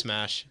Odyssey Or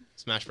Smash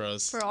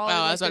Bros. for all. Oh, I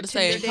like, was about their to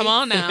say, Tinder come dates.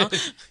 on now.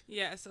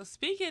 Yeah, so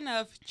speaking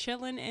of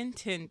chilling and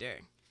Tinder,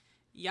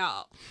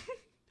 y'all,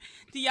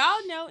 do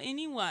y'all know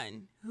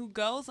anyone who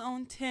goes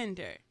on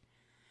Tinder,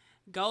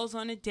 goes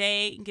on a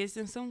date, gets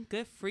them some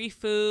good free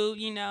food,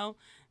 you know,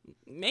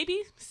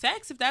 maybe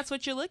sex if that's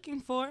what you're looking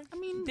for? I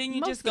mean, then you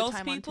most just of the ghost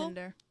time on people.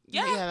 Tinder.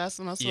 Yeah, that's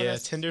what Yeah,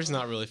 Tinder's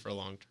not really for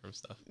long-term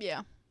stuff.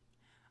 Yeah.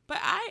 but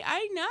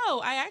I know.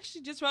 I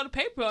actually just wrote a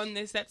paper on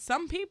this that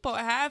some people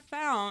have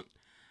found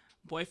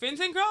boyfriends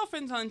and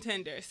girlfriends on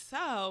Tinder.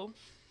 So,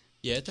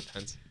 Yeah, it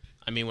depends.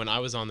 I mean, when I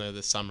was on there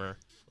this summer,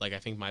 like I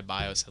think my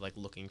bio said like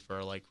looking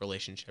for like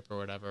relationship or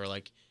whatever.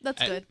 Like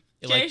That's good.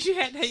 James, you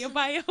had that in your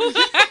bio.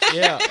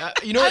 yeah,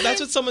 you know what? That's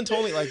what someone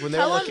told me. Like when they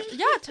were looking.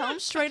 Tell them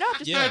straight up.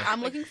 Just be like, Yeah.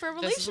 I'm looking for a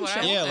This is what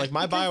I relationship. Yeah, like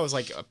my bio was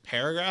like a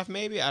paragraph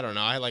maybe. I don't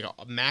know. I had like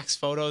max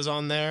photos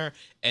on there,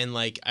 and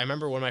like I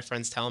remember one of my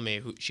friends telling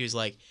me, she was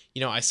like, you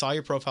know, I saw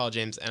your profile,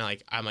 James, and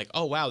like I'm like,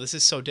 oh wow, this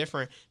is so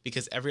different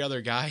because every other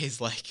guy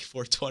is like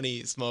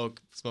 420, smoke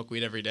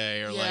weed every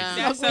day, or Yeah. like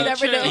That's Smoke weed so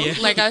every true. day.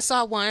 Yeah. Like I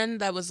saw one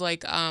that was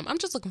like, I'm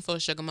just looking for a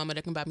sugar mama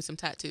that can buy me some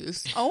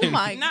tattoos. Oh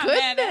my Not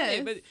mad at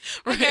it, goodness.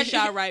 but I guess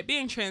y'all right.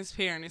 Being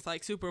transparent is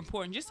like super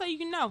important, just so you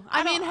can know.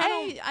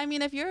 I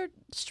mean, if you're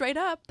straight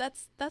up,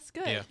 that's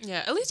good. Yeah.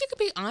 Yeah, at least you could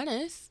be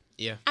honest.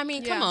 yeah. I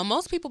mean, come Yeah. on,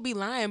 most people be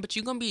lying, but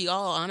you gonna be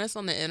all honest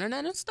on the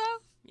internet and stuff?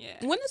 yeah,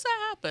 When does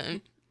that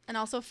happen? And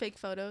also fake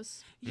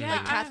photos, yeah.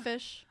 like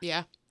catfish.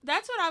 Yeah.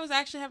 That's what I was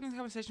actually having this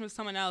conversation with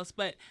someone else,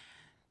 but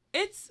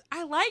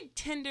I like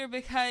Tinder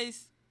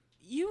because,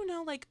 you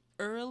know, like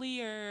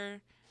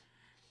earlier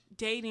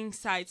dating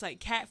sites like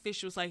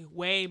Catfish was like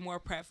way more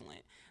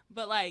prevalent,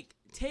 but like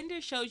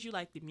Tinder shows you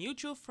like the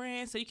mutual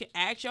friends, so you can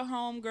ask your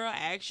homegirl,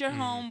 ask your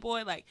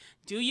homeboy, like,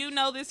 do you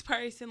know this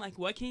person? Like,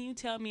 what can you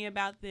tell me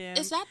about them?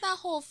 Is that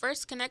whole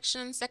first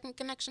connection, second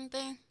connection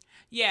thing?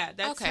 Yeah,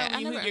 that's Okay, I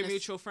telling you who never your underst-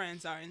 mutual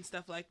friends are and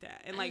stuff like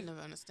that. And like, I never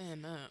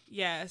understand that.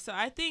 yeah, so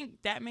I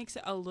think that makes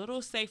it a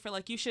little safer.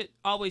 Like, you should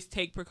always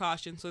take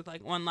precautions with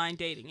like online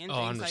dating and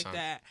Oh, things like 100%.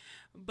 that.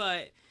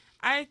 But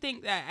I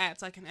think that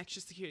adds like an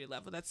extra security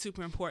level. That's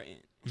super important.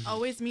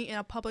 Always meet in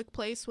a public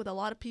place with a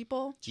lot of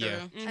people,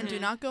 Yeah. and do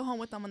not go home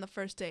with them on the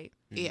first date.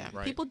 Yeah.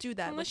 Right. People do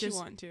that, Unless which you is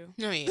want to.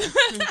 No, yeah.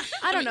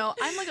 I don't know.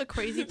 I'm like a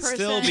crazy person.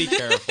 Still be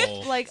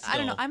careful. Like I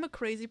don't know. Still. I'm a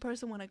crazy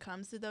person when it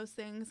comes to those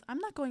things. I'm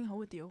not going home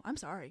with you. I'm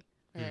sorry.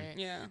 Right.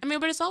 Yeah. I mean,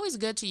 but it's always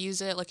good to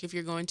use it. Like if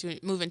you're going to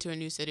move into a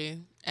new city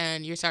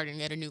and you're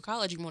starting at a new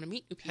college, you want to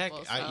meet new Heck,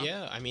 people. so.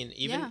 yeah. I mean,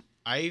 even Yeah.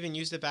 I even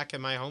used it back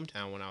in my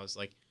hometown when I was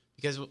like,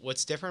 because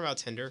what's different about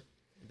Tinder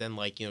than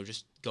like, you know,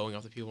 just going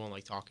up to people and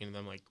like talking to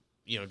them, like,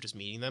 you know, just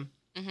meeting them.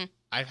 Mhm.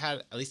 I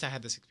had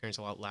this experience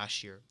a lot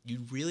last year.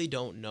 You really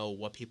don't know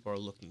what people are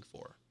looking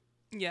for.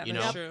 Yeah, You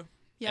that's know? true.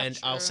 Yeah. And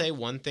I'll say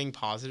one thing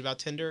positive about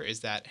Tinder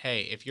is that,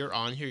 hey, if you're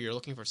on here, you're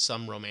looking for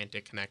some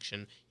romantic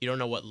connection. You don't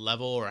know what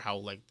level or how,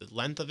 like, the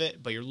length of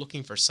it, but you're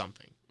looking for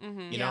something, Mm-hmm.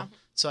 you Yeah. know?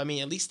 So, I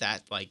mean, at least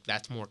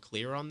that's more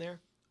clear on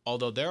there.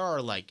 Although there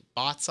are, like,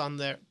 bots on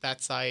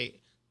that site.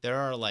 There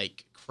are,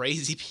 like,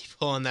 crazy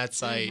people on that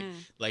site. Mhm.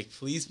 Like,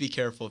 please be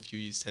careful if you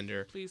use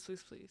Tinder. Please,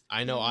 please, please.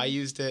 I know I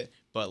used it,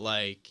 but,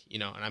 like, you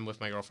know, and I'm with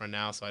my girlfriend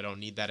now, so I don't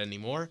need that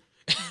anymore.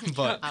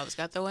 But I was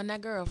got to throw in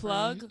that girlfriend.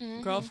 Plug,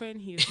 Mhm.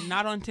 girlfriend, he is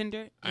not on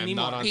Tinder I'm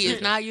anymore. not on He is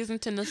Tinder. not using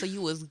Tinder, so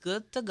you was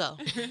good to go.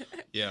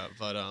 yeah,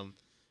 but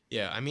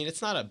yeah, I mean,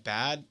 it's not a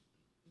bad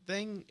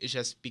thing. It's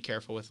just be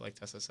careful with, like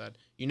Tessa said.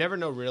 You never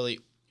know really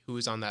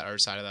who's on that other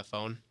side of that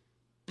phone.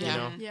 You Yeah.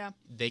 know, Yeah.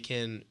 they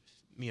can,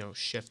 you know,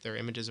 shift their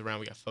images around.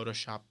 We got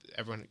Photoshop.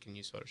 Everyone can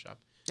use Photoshop.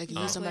 They can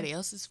Oh. use somebody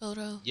else's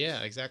photo.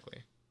 Yeah,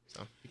 exactly.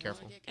 So be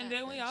careful. And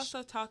then we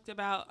also talked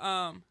about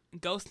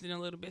ghosting a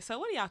little bit. So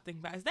what do y'all think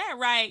about? Is that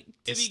right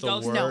to It's be the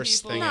ghosting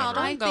worst people? thing No, ever. don't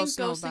I think ghost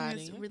ghosting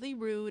nobody. is really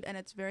rude and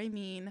it's very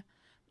mean.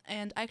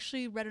 And I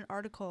actually read an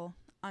article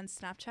on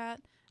Snapchat,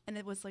 and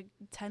it was like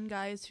 10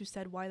 guys who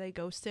said why they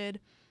ghosted.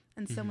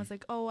 And someone's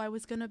like, oh, I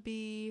was going to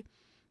be,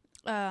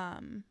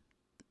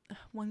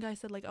 one guy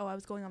said like, oh, I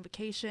was going on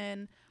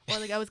vacation, or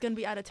like I was going to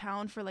be out of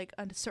town for like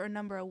a certain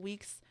number of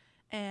weeks.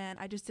 And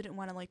I just didn't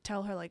want to like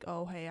tell her like,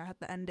 oh, hey, I have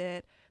to end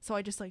it. So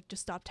I just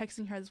stopped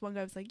texting her. This one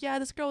guy was like, yeah,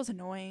 this girl was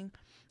annoying.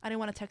 I didn't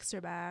want to text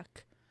her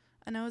back.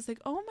 And I was like,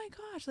 oh my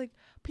gosh, like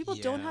people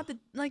don't Yeah. have to,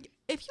 like,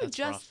 if you That's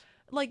just rough.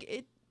 like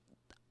it,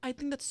 I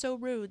think that's so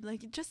rude.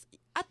 Like, just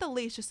at the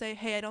least, just say,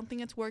 hey, I don't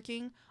think it's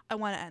working. I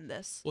want to end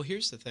this. Well,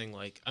 here's the thing.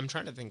 Like, I'm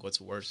trying to think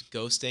what's worse,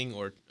 ghosting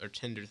or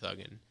Tinder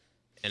thugging.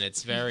 And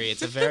it's a very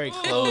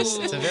close,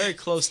 it's a very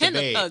close Tinder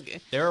debate.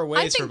 thugging. There are I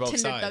ways for think both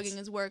Tinder sides. thugging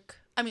is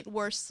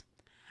worse.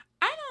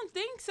 I don't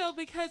think so,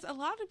 because a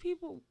lot of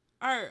people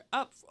are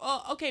up.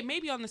 Okay,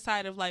 maybe on the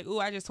side of like, ooh,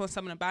 I just want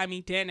someone to buy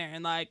me dinner,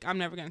 and like I'm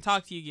never gonna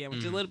talk to you again, which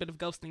is a little bit of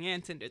ghosting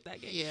and Tinder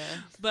thugging. Yeah.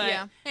 But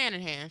Yeah. Hand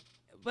in hand.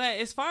 but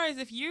as far as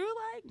if you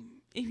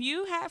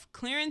have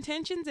clear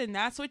intentions and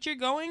that's what you're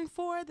going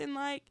for, then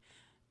like,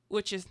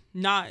 which is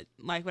not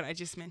like what I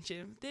just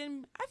mentioned,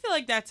 then I feel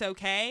like that's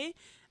okay.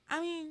 I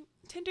mean,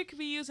 Tinder could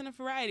be used in a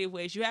variety of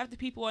ways. You have the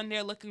people on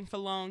there looking for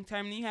long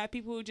term, and you have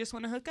people who just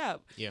want to hook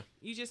up. Yeah.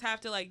 You just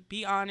have to like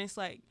be honest.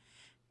 Like,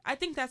 I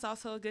think that's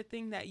also a good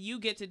thing that you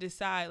get to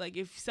decide. Like,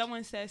 if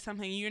someone says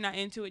something you're not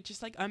into it,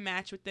 just like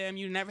unmatch with them.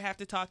 You never have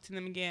to talk to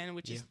them again,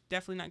 which is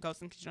definitely not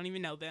ghosting because you don't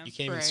even know them. You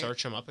can't even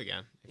search them up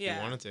again if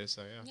you wanted to.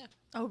 So yeah.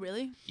 Oh,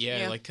 really?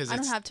 Yeah, like because I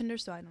don't have Tinder,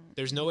 so I don't.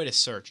 There's no way to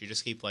search. You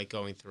just keep like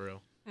going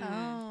through.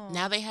 Oh.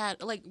 Now they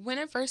had like when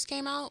it first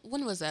came out.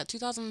 When was that?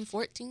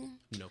 2014.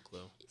 No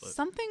clue. But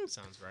Something.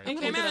 sounds right. It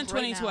came out in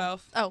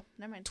 2012. Oh,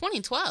 never mind.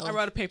 2012. I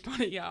wrote a paper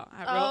on it, y'all.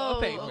 I wrote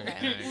a paper.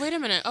 Okay. Wait a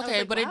minute. I was Okay,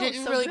 like, but it wow,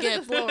 didn't so really good get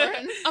at this,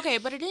 Lauren. Okay,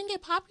 but it didn't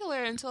get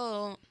popular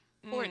until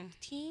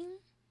 14.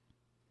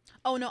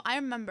 Oh no, I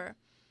remember.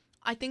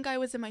 I think I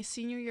was in my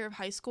senior year of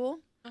high school,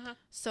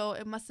 so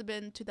it must have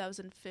been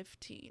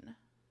 2015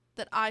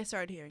 that I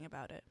started hearing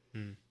about it.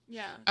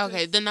 Yeah.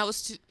 Okay, then that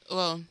was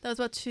That was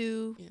about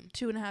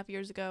 2.5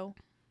 years ago,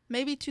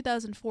 maybe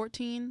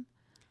 2014,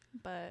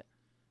 but.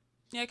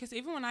 Yeah, because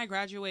even when I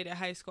graduated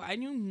high school, I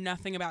knew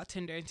nothing about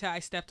Tinder until I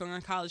stepped on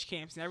a college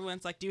campus. And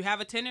everyone's like, do you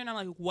have a Tinder? And I'm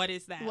like, what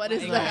is that? What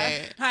is Like,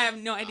 that? I have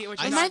no idea what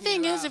you're And talking my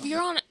thing about. is,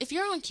 if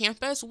you're on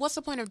campus, what's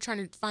the point of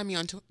trying to find me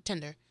on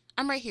Tinder?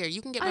 I'm right here.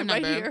 You can get my I'm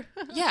number. right here.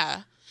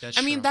 Yeah. That's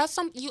I mean, true. that's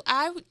something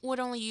I would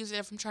only use it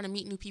if I'm trying to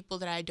meet new people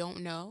that I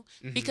don't know,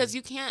 because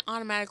you can't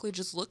automatically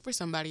just look for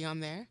somebody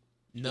on there.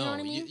 No, You know what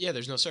I mean? yeah,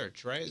 there's no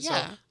search, right?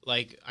 Yeah. So,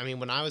 like, I mean,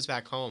 when I was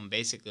back home,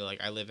 basically,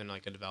 like, I live in,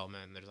 like, a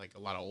development, and there's, like, a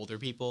lot of older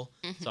people.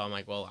 So I'm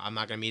like, well, I'm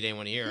not going to meet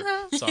anyone here.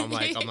 So I'm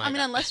like, I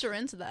mean, unless you're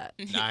into that,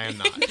 I am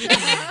not.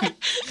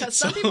 because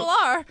some people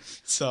are.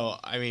 So,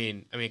 I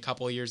mean, a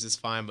couple of years is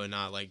fine, but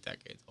not, like,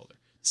 decades older.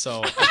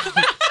 So,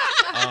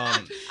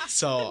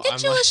 so Get I'm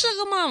you like, a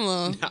sugar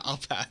mama.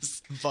 I'll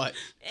pass. But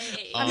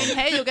Hey. I mean,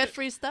 hey, you'll get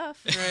free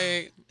stuff.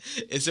 Right.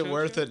 is it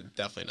worth it?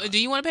 Definitely not. Do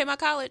you want to pay my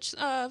college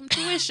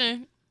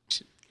tuition?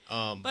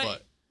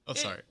 But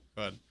sorry.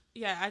 Go ahead.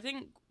 Yeah, I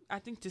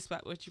think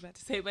despite what you're about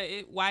to say, but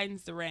it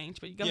widens the range.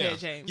 But you go ahead,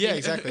 James. Yeah,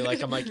 exactly.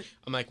 Like I'm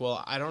like,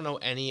 well, I don't know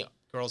any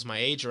girls my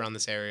age around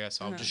this area,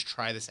 so I'll just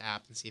try this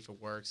app and see if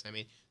it works. I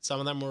mean, some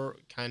of them were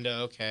kind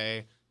of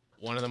okay.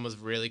 One of them was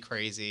really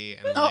crazy,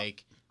 and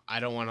like I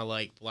don't want to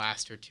like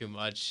blast her too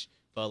much,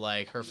 but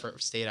like her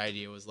first date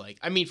idea was like,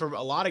 I mean, for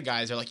a lot of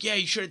guys, they're like, yeah,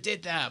 you should have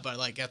did that, but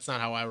like that's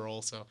not how I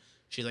roll. So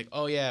she's like,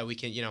 oh yeah, we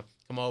can,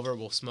 come over,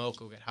 we'll smoke,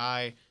 we'll get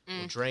high,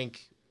 we'll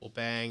drink, we'll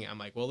bang. I'm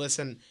like, well,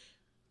 listen.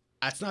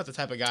 That's not the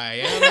type of guy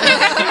I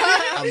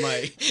am. I'm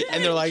like,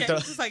 and they're like,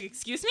 James is like,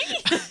 excuse me?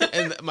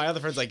 and my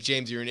other friend's like,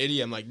 James, you're an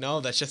idiot. I'm like,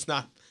 no, that's just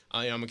not.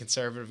 I'm a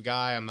conservative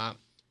guy. I'm not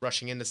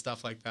rushing into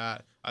stuff like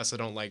that. I also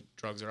don't like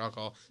drugs or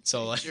alcohol.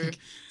 So like,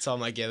 so I'm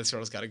like, yeah, this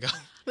girl's got to go.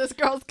 This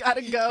girl's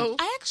gotta go.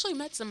 I actually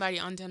met somebody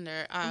on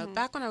Tinder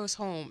back when I was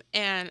home,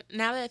 and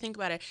now that I think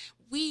about it,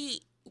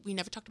 we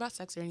never talked about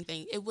sex or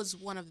anything. It was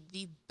one of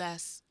the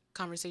best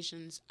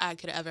conversations I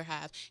could ever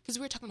have because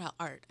we were talking about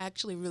art. I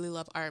actually really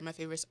love art. My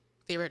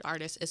favorite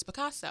artist is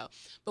Picasso,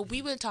 but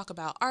we would talk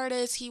about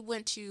artists. He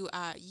went to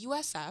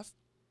USF,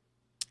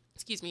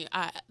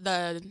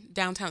 the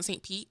downtown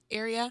St. Pete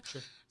area.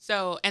 Sure.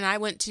 So, and I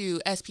went to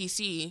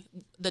SPC,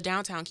 the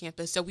downtown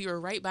campus. So we were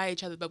right by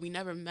each other, but we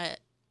never met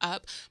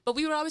up. But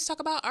we would always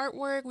talk about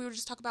artwork. We would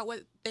just talk about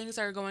what things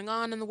are going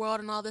on in the world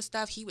and all this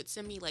stuff. He would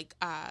send me like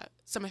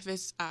some of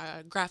his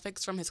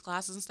graphics from his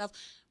classes and stuff.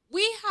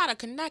 We had a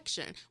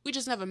connection. We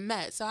just never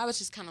met. So I was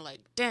just kind of like,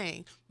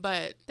 dang.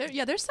 But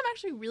There's some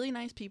actually really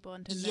nice people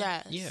on Tinder.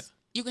 yes. Yeah.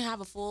 You can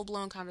have a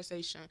full-blown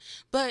conversation.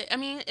 But, I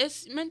mean,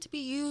 it's meant to be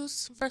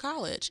used for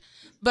college.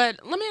 But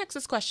let me ask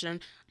this question.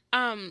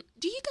 Do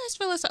you guys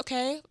feel it's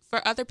okay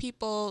for other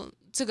people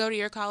to go to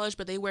your college,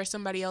 but they wear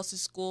somebody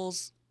else's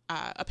school's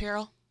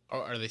apparel?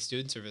 Or are they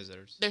students or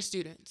visitors? They're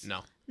students.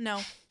 No. No.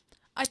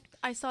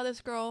 I saw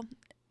this girl.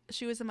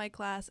 She was in my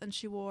class, and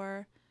she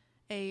wore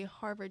a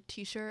Harvard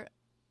t-shirt.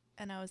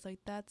 And I was like,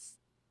 that's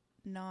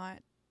not...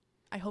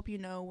 I hope you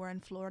know we're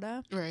in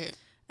Florida. Right.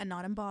 And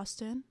not in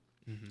Boston.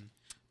 Mm-hmm.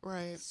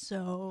 Right.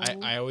 So...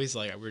 I always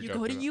like... We were you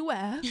joking go to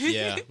UF.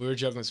 Yeah, we were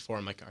joking before.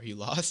 I'm like, are you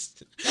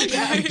lost?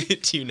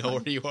 Do you know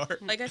where you are?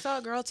 Like, I saw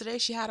a girl today,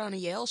 she had on a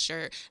Yale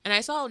shirt. And I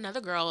saw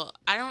another girl,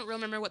 I don't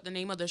remember what the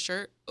name of the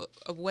shirt,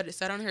 of what it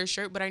said on her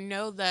shirt, but I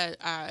know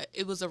that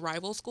it was a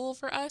rival school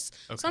for us.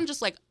 Okay. So I'm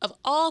just like, of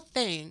all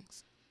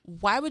things,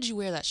 why would you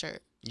wear that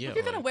shirt? Yeah, If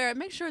you're going to wear it,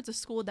 make sure it's a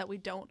school that we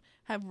don't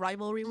have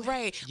rivalry with.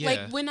 Right. Yeah.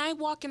 Like, when I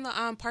walk in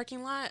the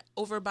parking lot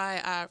over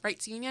by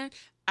Wrights Union,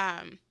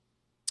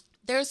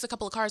 there's a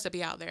couple of cars that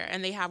be out there,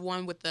 and they have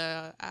one with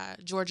the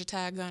Georgia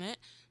tags on it.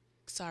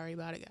 Sorry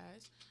about it,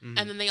 guys. Mm-hmm.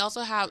 And then they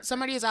also have,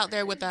 somebody is out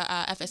there with the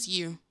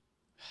FSU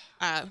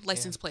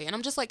license plate. And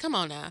I'm just like, come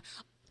on now.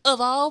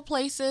 Of all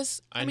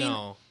places, I mean,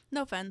 know.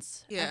 No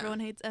offense. Yeah.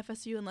 Everyone hates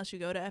FSU unless you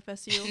go to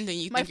FSU. And then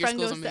you My think your friend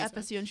school's goes to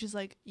amazing. FSU, and she's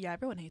like, yeah,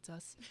 everyone hates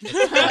us. Which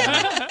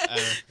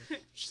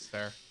is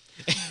fair.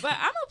 But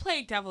I'm going to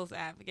play devil's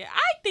advocate.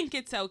 I think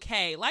it's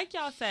okay. Like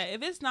y'all said,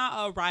 if it's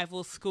not a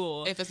rival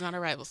school, If it's not a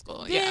rival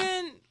school,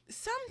 then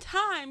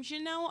sometimes,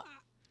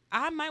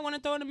 I might want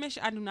to throw in a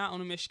Michigan. I do not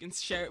own a Michigan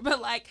shirt, but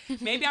like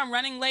maybe I'm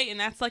running late and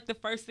that's like the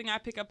first thing I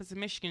pick up is a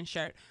Michigan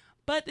shirt.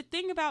 But the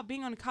thing about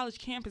being on a college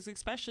campus,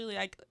 especially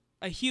like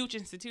a huge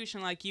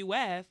institution like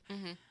UF,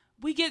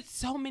 we get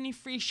so many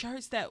free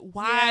shirts that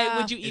why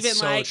would you It's even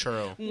so like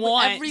true.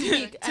 want Every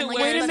week, to and, like,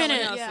 wear Wait a someone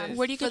minute. else's?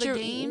 Where do you For get the your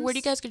games? Where do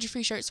you guys get your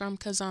free shirts from?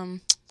 Because I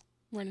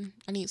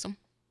need some.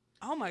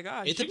 Oh my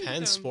gosh. It you can depends.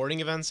 get them. Sporting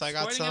events, I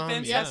got Sporting some.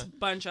 events, Yeah. yes,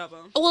 bunch of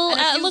them. Well, And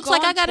if it you looks go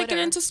like I on gotta get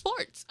Twitter- into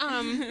sports.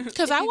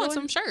 Because If I you want go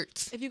some on-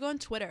 shirts. If you go on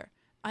Twitter,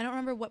 I don't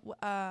remember what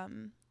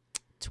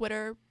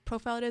Twitter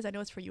profile it is. I know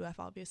it's for UF,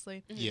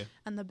 obviously. Yeah.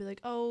 And they'll be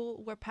like,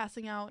 "Oh, we're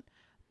passing out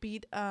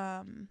beat."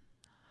 Oh,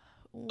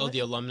 what- the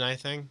alumni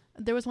thing?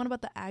 there was one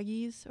about the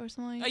Aggies or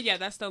something. Oh yeah,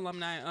 that's the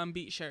alumni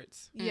beat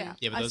shirts. Yeah,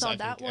 Yeah, but I those, saw I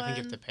that think one. you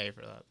have to pay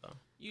for that, though.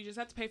 You just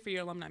have to pay for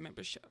your alumni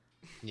membership.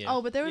 Yeah.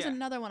 Oh, but there was Yeah.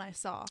 another one I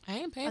saw. I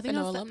ain't paying I for think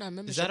no that's the- alumni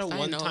membership. Is that a I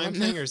ain't no one-time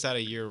alumni. thing or is that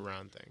a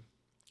year-round thing?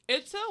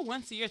 It's a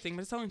once a year thing,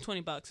 but it's only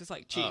 $20. It's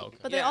like cheap. Oh, okay.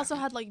 But they Yeah. also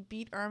had like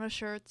Beat Irma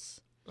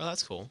shirts. Well,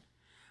 that's cool.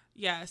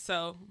 Yeah,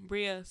 so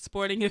Bria,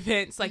 sporting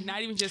events, like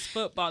not even just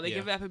football. They Yeah.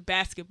 give it up at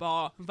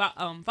basketball,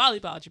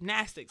 volleyball,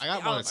 gymnastics. I got all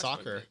one of at our sports.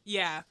 soccer.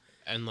 Yeah.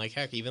 And, like,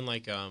 heck, even,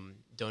 like,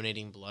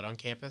 donating blood on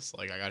campus.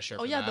 Like, I got a shirt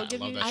Oh, for yeah, that. they'll I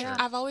give love you- that shirt.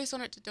 I've always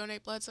wanted to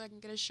donate blood so I can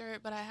get a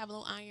shirt, but I have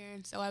low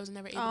iron, so I was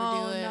never able to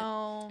Oh do it.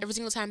 no! Every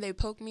single time they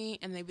poke me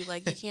and they'd be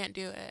like, "You can't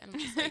do it," and I'm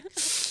just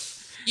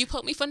like, "You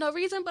poke me for no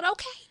reason, but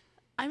okay."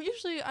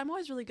 I'm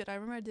always really good. I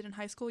remember I did in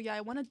high school. Yeah,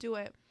 I want to do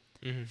it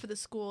Mhm. for the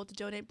school to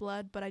donate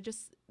blood, but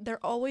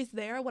they're always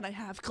there when I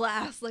have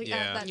class, like Yeah.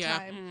 at that Yeah.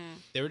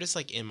 time. They were just,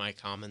 like, in my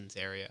commons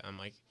area. I'm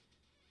like,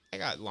 I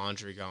got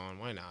laundry going.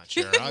 Why not?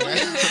 Sure.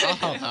 I'll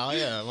help out.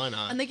 Yeah, why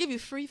not? And they give you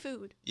free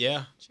food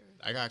Yeah. Sure.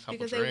 I got a couple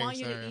because drinks. they want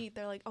you there. to eat.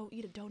 They're like, "Oh,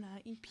 eat a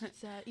donut, eat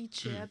pizza, eat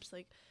chips."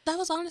 Like, That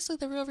was honestly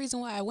the real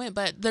reason why I went.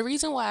 But the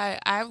reason why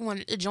I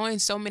wanted to join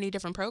so many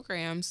different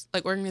programs,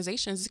 like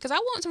organizations, is because I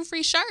want some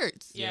free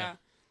shirts. Yeah.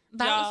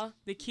 That was- Y'all,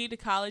 the key to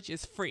college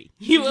is free.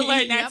 You will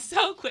learn that Yep.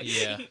 so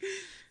quickly. Yeah.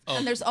 Oh,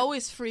 and there's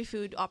always free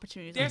food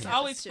opportunities. on There's campus,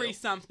 always too. free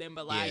something,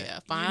 but like Yeah, you need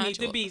to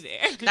financial. be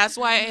there. That's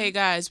why, hey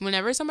guys,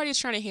 whenever somebody's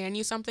trying to hand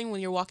you something when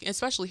you're walking,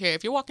 especially here,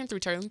 if you're walking through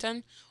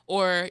Turlington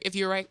or if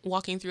you're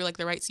walking through like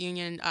the Rights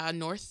Union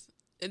North,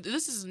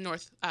 this is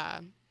North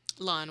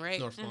Lawn, right?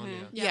 North Lawn,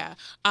 Mhm. yeah.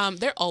 Yeah.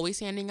 They're always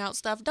handing out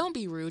stuff. Don't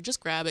be rude. Just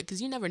grab it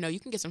because you never know. You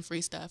can get some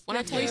free stuff. When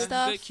I tell free you,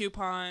 stuff. Good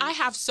coupon. I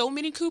have so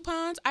many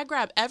coupons. I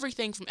grab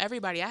everything from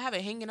everybody. I have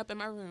it hanging up in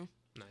my room.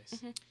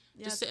 Nice.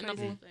 Yeah, Just it's sitting up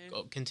crazy. whole thing.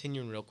 Oh,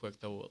 continuing real quick,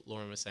 though, what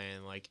Lauren was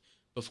saying, like,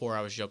 before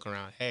I was joking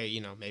around, hey,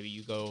 maybe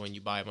you go and you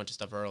buy a bunch of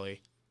stuff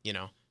early,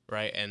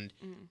 right? And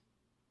Mhm.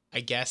 I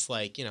guess,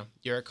 like,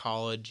 you're at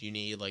college, you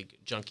need, like,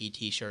 junky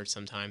t-shirts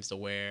sometimes to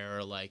wear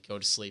or, like, go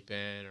to sleep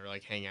in or,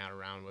 like, hang out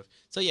around with.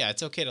 So, yeah,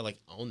 it's okay to,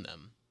 like, own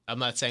them. I'm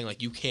not saying,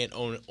 like, you can't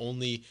own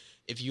only,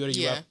 if you go to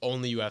Yeah. UF,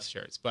 only UF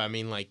shirts. But, I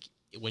mean, like,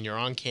 when you're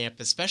on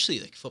campus, especially,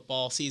 like,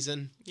 football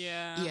season,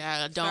 Yeah.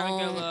 Yeah, It's not a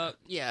good don't. look.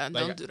 Yeah,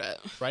 Like, don't do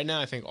that. right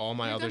now I think all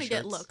my You're other gonna shirts.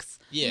 get looks.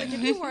 Yeah. Like if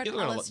you wore an People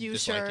are gonna LSU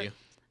dislike shirt, you.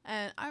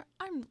 and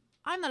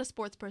I'm not a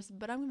sports person,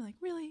 but I'm gonna be like,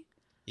 really,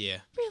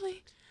 Yeah.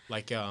 really.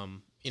 Like,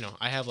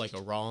 I have like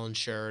a Rollins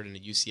shirt and a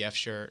UCF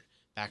shirt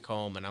back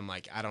home, and I'm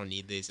like, I don't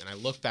need these. And I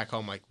look back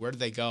home, like, where did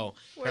they go?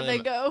 Where'd they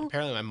go?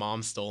 Apparently, my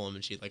mom stole them,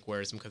 and she like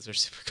wears them because they're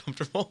super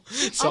comfortable.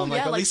 So Oh, I'm like,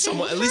 yeah, at like least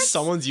school at least shirts?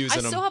 someone's using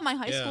I them. still have my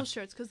high Yeah. school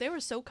shirts because they were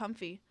so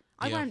comfy.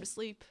 I Yeah. wear them to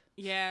sleep.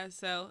 Yeah,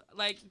 so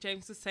like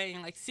James was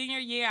saying, like senior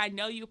year, I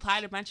know you applied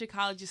to a bunch of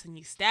colleges and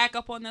you stack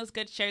up on those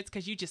good shirts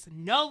because you just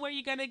know where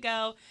you're gonna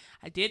go.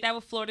 I did that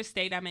with Florida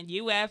State. I'm in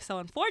UF, so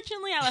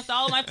unfortunately, I left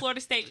all of my Florida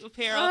State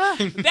apparel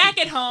back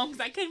at home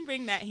because I couldn't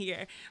bring that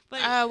here.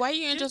 But Why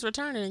you didn't just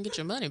return it and get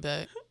your money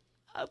back?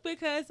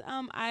 because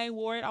I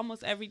wore it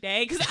almost every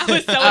day because I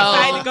was so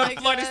excited to go Oh to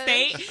my Florida gosh.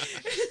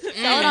 State.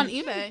 Sell it on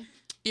eBay.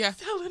 Yeah.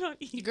 Sell it on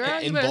eBay. Girl,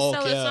 you In better bulk,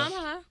 sell it yeah.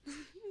 somehow.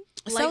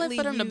 Sell it Lightly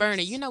for them to burn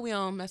it. used. You know we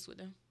don't mess with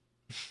them.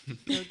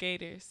 Go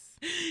Gators.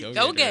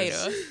 Go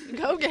Gators.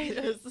 Go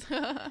Gators.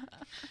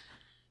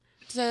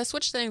 To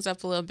switch things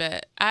up a little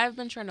bit, I've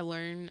been trying to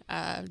learn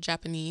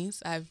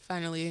Japanese. I've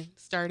finally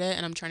started,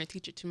 and I'm trying to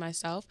teach it to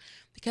myself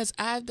because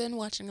I've been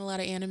watching a lot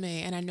of anime,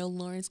 and I know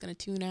Lauren's going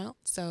to tune out.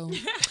 So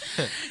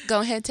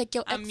go ahead and take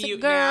your I'm exit, mute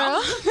girl.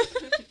 now.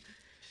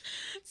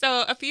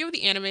 So a few of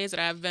the animes that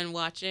I've been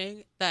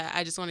watching that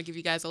I just want to give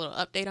you guys a little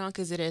update on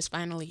because it is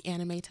finally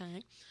anime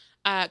time.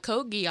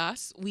 Code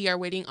Geass, we are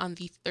waiting on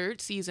the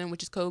third season,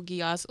 which is Code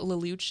Geass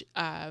Lelouch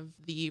of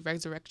the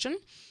Resurrection.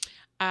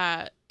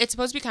 It's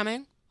supposed to be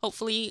coming,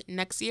 hopefully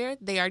next year.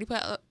 They already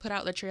put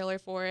out the trailer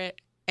for it,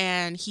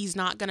 and he's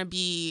not going to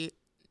be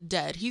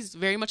dead. He's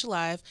very much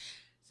alive.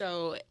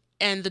 So,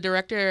 and the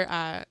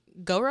director,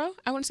 Goro,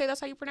 I want to say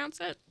that's how you pronounce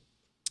it,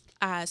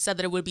 said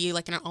that it would be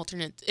like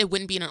it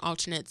wouldn't be in an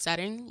alternate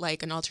setting,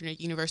 like an alternate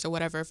universe or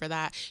whatever for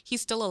that.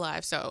 He's still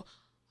alive, so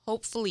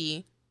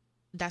hopefully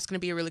that's going to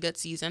be a really good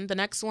season. The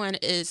next one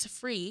is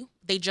Free.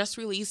 They just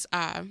released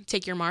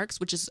Take Your Marks,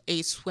 which is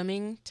a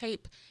swimming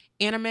type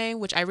anime,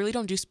 which I really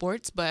don't do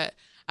sports, but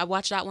I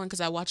watched that one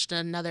because I watched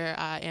another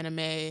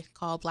anime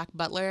called Black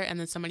Butler, and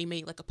then somebody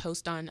made like a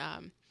post on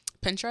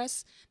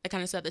Pinterest that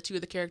kind of said the two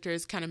of the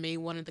characters kind of made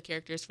one of the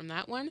characters from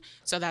that one.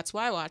 So that's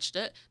why I watched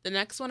it. The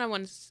next one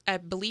I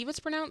believe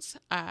it's pronounced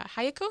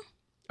Hayako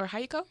or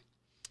Hayako.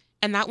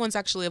 And that one's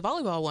actually a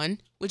volleyball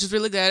one, which is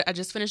really good. I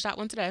just finished that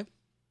one today.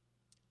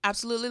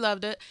 Absolutely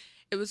loved it.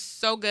 It was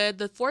so good.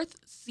 The 4th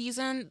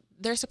season,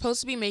 they're supposed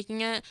to be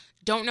making it.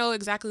 Don't know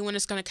exactly when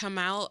it's going to come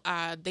out.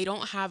 They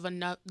don't have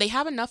enough. They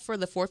have enough for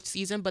the 4th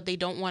season, but they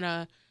don't want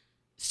to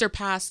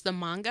surpass the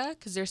manga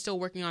because they're still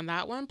working on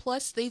that one.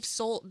 Plus,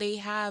 they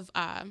have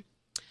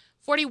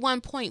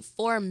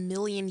 $41.4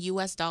 million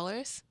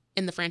US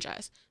in the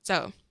franchise.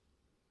 So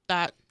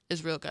that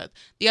is real good.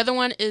 The other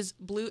one is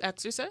Blue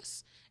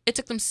Exorcist. It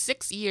took them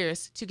 6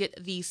 years to get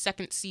the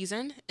 2nd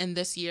season in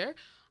this year.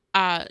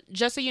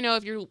 Just so you know,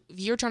 if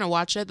you're trying to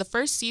watch it, the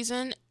first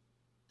season,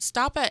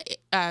 stop at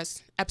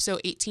episode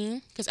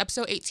 18 because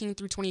episode 18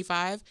 through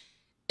 25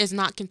 is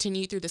not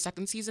continued through the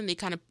 2nd season. They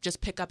kind of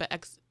just pick up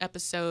at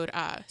episode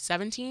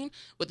 17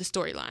 with the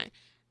storyline.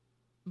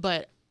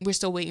 But we're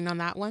still waiting on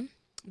that one.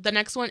 The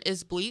next one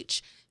is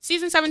Bleach.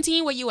 Season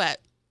 17, where you at?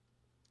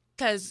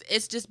 Because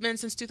it's just been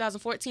since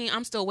 2014.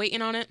 I'm still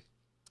waiting on it.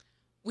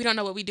 We don't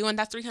know what we're doing.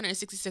 That's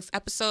 366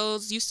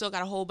 episodes. You still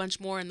got a whole bunch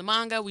more in the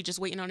manga. We just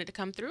waiting on it to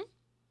come through.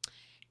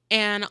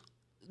 And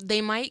they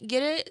might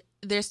get it.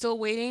 They're still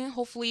waiting.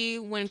 Hopefully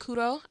when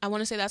Kuro, I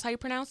want to say that's how you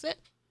pronounce it,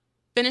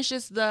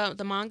 finishes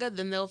the manga,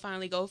 then they'll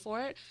finally go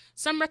for it.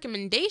 Some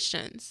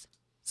recommendations.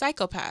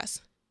 Psycho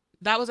Pass.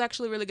 That was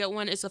actually a really good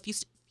one. It's a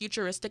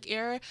futuristic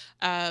era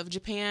of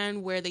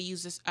Japan where they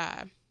use this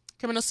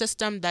criminal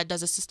system that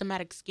does a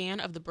systematic scan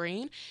of the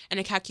brain, and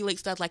it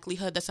calculates the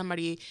likelihood that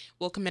somebody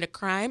will commit a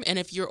crime. And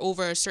if you're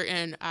over a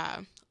certain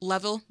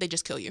level, they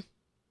just kill you.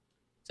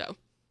 So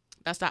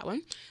that's that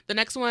one. The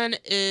next one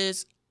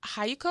is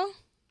Hayuko.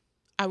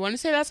 I want to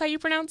say that's how you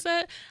pronounce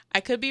it. I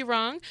could be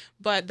wrong,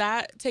 but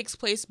that takes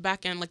place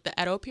back in like the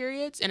Edo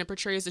periods, and it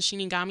portrays the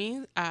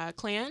Shinigami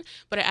clan,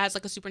 but it adds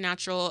like a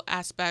supernatural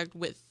aspect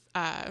with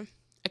a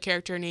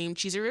character named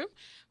Chizuru,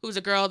 who's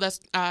a girl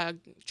that's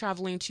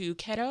traveling to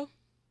Quito,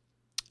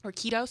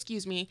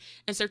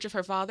 in search of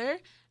her father,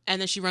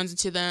 and then she runs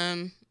into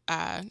them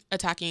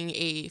attacking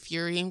a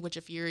Fury, which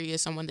a Fury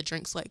is someone that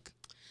drinks like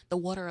the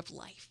water of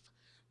life.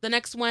 The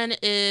next one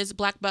is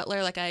Black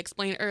Butler, like I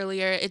explained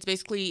earlier. It's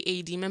basically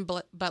a demon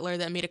butler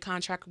that made a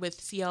contract with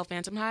CL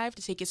Phantom Hive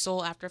to take his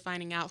soul after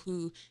finding out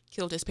who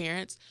killed his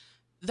parents.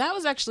 That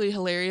was actually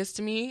hilarious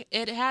to me.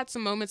 It had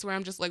some moments where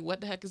I'm just like,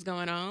 what the heck is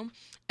going on?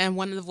 And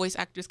one of the voice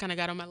actors kind of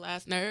got on my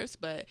last nerves,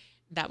 but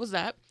that was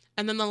that.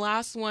 And then the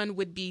last one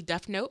would be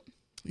Death Note.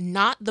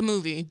 Not the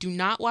movie. Do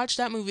not watch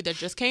that movie that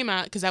just came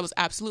out because that was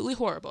absolutely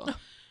horrible.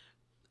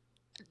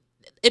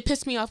 It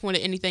pissed me off more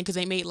than anything because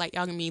they made Light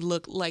Yagami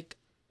look like,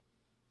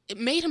 it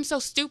made him so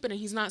stupid, and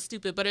he's not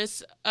stupid, but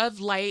it's of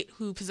Light,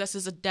 who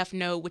possesses a Death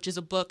Note, which is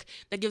a book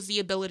that gives the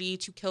ability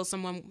to kill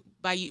someone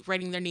by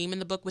writing their name in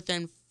the book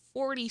within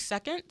 40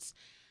 seconds.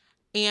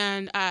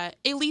 And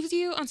it leaves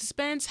you on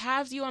suspense,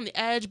 has you on the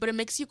edge, but it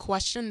makes you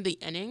question the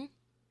ending.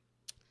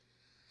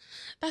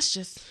 That's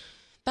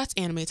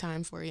anime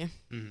time for you.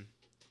 Mm-hmm.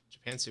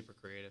 Japan's super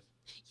creative.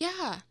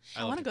 Yeah.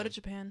 I want to go to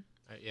Japan.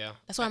 Yeah.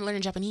 That's why I'm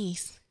learning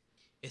Japanese.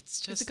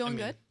 It's just. Is it going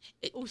good?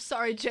 Oh,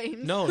 sorry,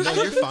 James. No,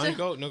 you're fine.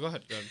 Go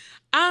ahead.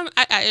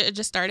 I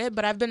just started,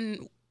 but I've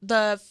been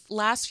the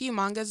last few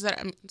animes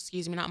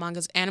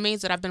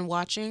that I've been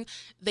watching.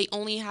 They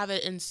only have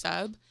it in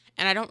sub,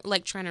 and I don't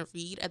like trying to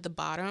read at the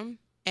bottom.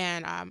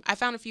 And I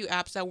found a few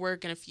apps that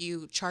work and a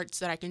few charts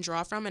that I can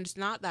draw from, and it's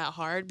not that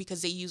hard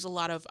because they use a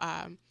lot of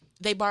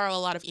they borrow a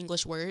lot of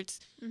English words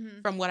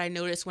from what I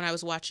noticed when I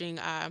was watching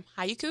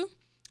Haiku,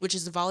 which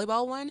is the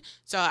volleyball one.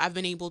 So I've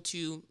been able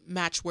to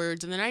match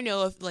words, and then I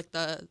know if like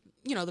the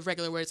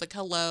regular words like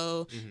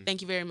hello,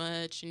 thank you very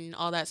much, and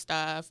all that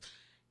stuff.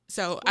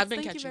 So I've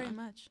been catching Thank you very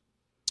much.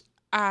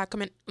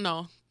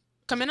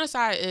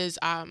 Kamenosai is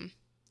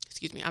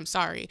excuse me, I'm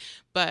sorry,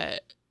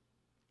 but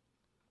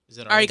is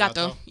it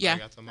arigato? Yeah.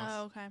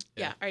 Oh, okay.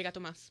 Yeah, arigato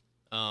mas.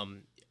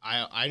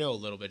 I know a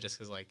little bit just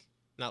because like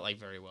not like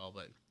very well,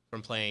 but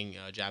from playing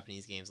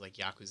Japanese games like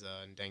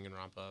Yakuza and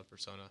Danganronpa,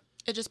 Persona.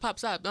 It just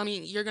pops up. I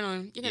mean, you're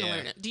gonna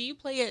learn it. Do you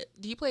play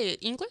it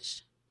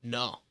English?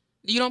 No.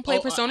 You don't play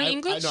Persona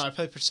English? No, I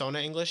play Persona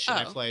English and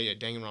I play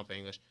Danganronpa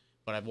English.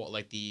 But I've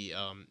like the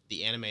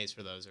animes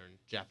for those are in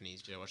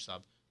Japanese, or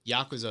sub.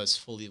 Yakuza is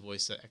fully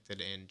voice acted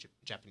in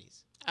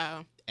Japanese.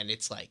 Oh. And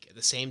it's like at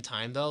the same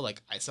time though,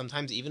 like I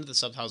sometimes even if the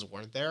subtitles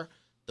weren't there,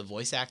 the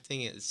voice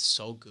acting is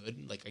so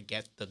good. Like I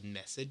get the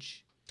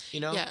message.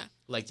 Yeah.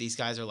 Like these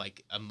guys are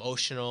like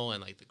emotional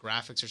and like the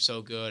graphics are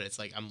so good. It's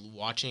like I'm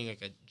watching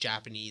like a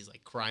Japanese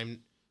like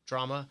crime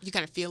drama. You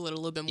kind of feel it a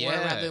little bit more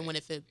rather than when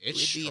it would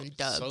be in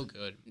dub. So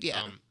good.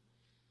 Yeah.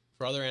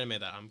 For other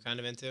anime that I'm kind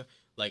of into,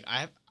 like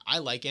I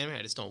like anime.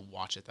 I just don't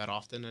watch it that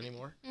often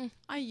anymore.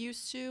 I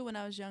used to when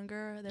I was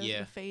younger. There was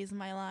a phase in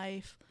my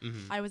life.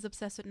 Mm-hmm. I was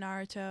obsessed with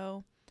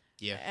Naruto.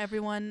 Yeah.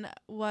 Everyone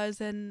was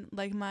in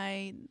like in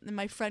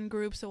my friend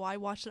group, so I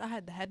watched it. I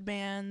had the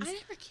headbands. I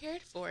never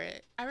cared for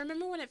it. I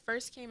remember when it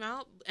first came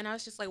out, and I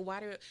was just like, why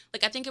do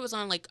like I think it was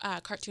on like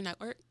Cartoon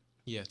Network.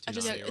 Yeah, I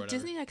just- Toonami or whatever.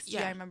 Disney XD.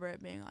 Yeah. I remember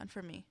it being on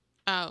for me.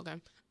 Oh, okay.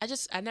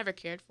 I never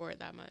cared for it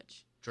that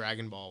much.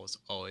 Dragon Ball was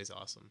always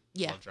awesome.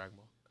 Yeah. Love Dragon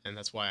Ball. And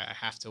that's why I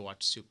have to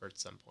watch Super at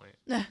some point.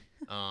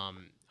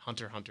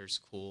 Hunter x Hunter's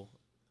cool.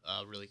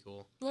 Really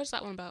cool. What's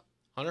that one about?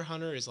 Hunter x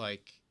Hunter is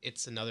like,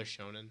 it's another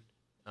shonen.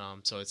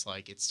 So it's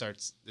like, it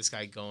starts, this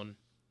guy Gon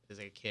is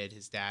like a kid.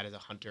 His dad is a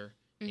hunter.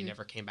 And he Mhm.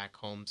 never came back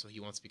home, so he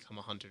wants to become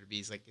a hunter to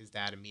be like his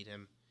dad and meet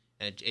him.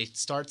 And it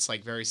starts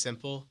like very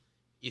simple,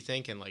 you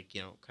think, and like,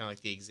 you know, kind of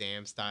like the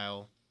exam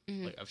style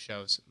Mhm. like, of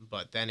shows.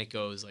 But then it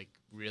goes like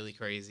really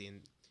crazy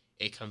and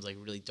it comes like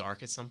really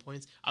dark at some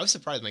points. I was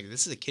surprised, like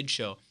this is a kid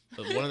show,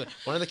 but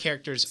one of the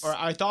characters, or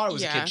I thought it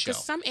was a kid show.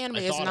 because some anime I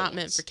is thought it not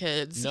meant was. for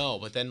kids. No,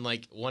 but then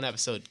like one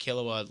episode,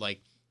 Killua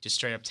like just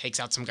straight up takes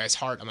out some guy's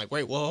heart. I'm like,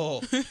 wait,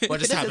 whoa, what just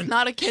This happened? is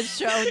not a kids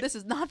show. This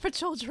is not for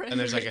children. And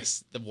there's like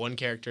the one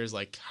character is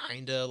like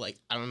kinda like,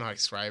 I don't know how to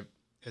describe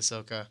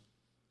Hisoka.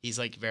 He's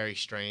like very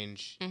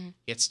strange. Mhm.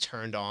 Gets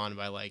turned on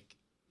by like,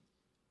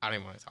 I don't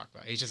even want to talk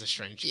about it. He's just a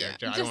strange Yeah.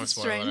 character. I don't just want a to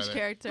spoil strange it.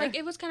 character. Like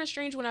it was kind of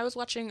strange when I was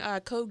watching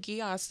Code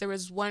Geass. There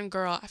was one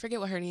girl, I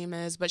forget what her name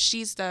is, but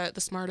she's the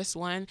smartest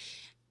one,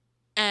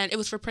 and it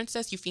was for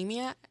Princess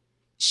Euphemia.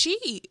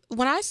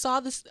 When I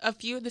saw a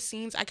few of the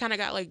scenes, I kind of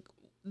got like,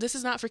 this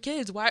is not for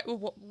kids. Why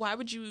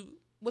would you?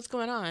 What's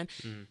going on?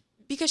 Mhm.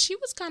 Because she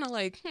was kind of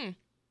like,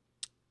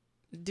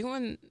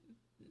 doing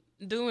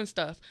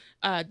stuff.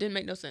 Didn't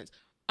make no sense.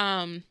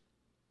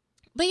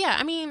 But yeah,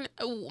 I mean,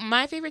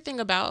 my favorite thing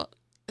about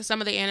some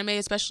of the anime,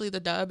 especially the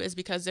dub, is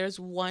because there's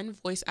one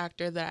voice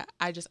actor that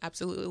I just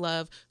absolutely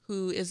love,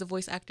 who is the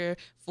voice actor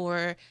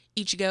for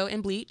Ichigo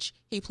in Bleach.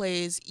 He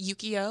plays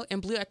Yukio in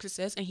Blue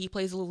Exorcist, and he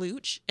plays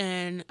Lelouch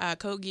in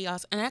Code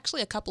Geass, and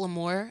actually a couple of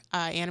more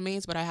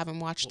animes, but I haven't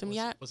watched them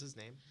yet. What's his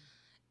name?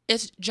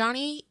 It's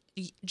Johnny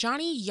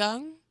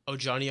Young Oh,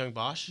 Johnny Young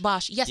Bosch?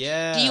 Bosch. Yes.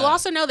 Yeah. Do you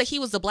also know that he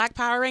was the Black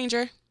Power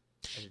Ranger?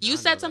 I did You not know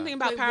said that. something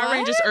about Wait, Power what?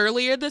 Rangers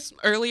earlier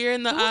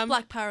in the Who was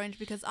Black Power Rangers?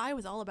 Because I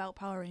was all about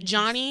Power Rangers.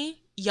 Johnny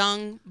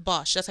Young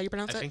Bosch. That's how you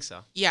pronounce I it? think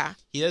so. Yeah.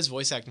 He does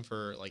voice acting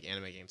for like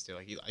anime games too.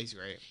 Like he's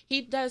great.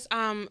 He does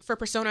for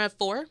Persona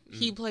 4. Mm-hmm.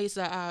 He plays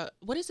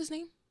what is his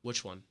name?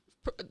 Which one?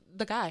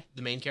 The guy.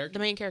 The main character?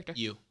 The main character.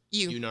 Yu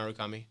You.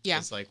 Narukami. Yeah.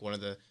 It's like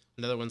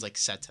another one's like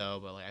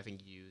Seto, but like I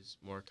think Yu's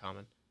more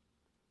common.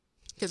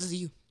 Because it's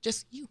you.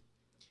 Just you.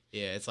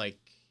 Yeah, it's like,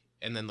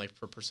 and then like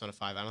for Persona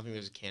 5, I don't think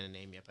there's a canon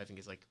name yet, but I think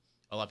it's like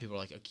a lot of people are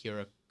like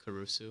Akira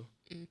Kurusu.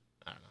 Mm.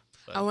 I don't know.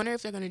 But I wonder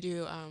if they're going to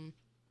do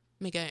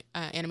make an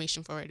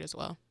animation for it as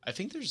well. I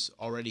think there's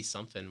already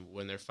something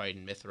when they're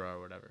fighting Mithra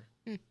or whatever.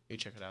 Hmm. You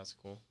check it out. It's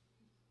cool.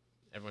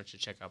 Everyone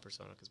should check out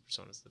Persona because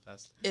Persona's the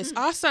best. It's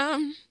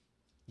awesome.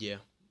 Yeah.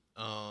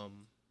 But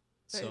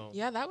So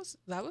yeah, that was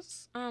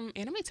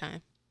anime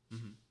time.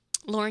 Mhm.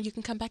 Lauren, you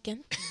can come back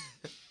in.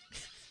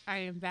 I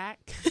am back.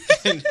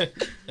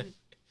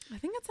 I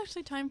think it's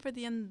actually time for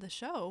the end of the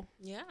show.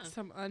 Yeah.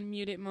 Some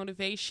unmuted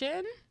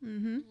motivation.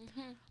 Mm-hmm.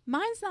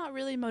 Mine's not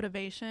really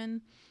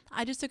motivation.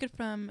 I just took it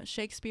from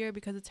Shakespeare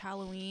because it's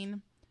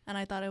Halloween, and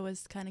I thought it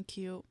was kind of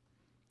cute.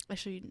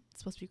 Actually, it's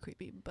supposed to be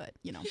creepy, but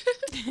you know.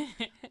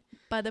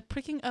 By the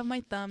pricking of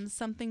my thumbs,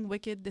 something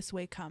wicked this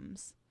way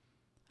comes.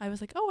 I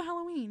was like, oh,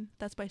 Halloween.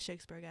 That's by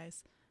Shakespeare,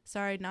 guys.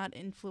 Sorry, not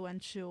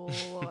influential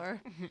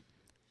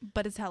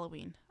but it's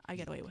Halloween. I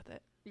get away with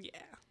it. Yeah.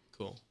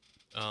 cool.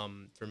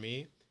 For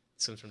me,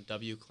 this comes from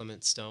W.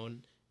 Clement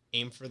Stone.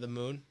 Aim for the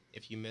moon.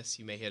 If you miss,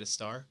 you may hit a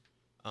star.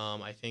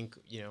 I think,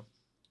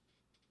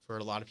 for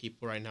a lot of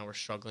people right now, we're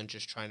struggling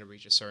just trying to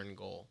reach a certain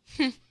goal.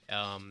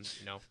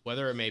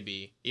 Whether it may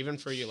be, even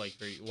for you, like,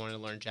 you want to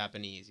learn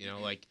Japanese,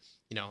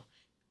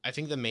 I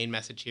think the main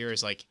message here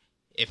is, like,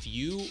 if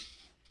you,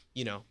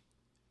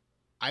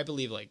 I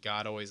believe, like,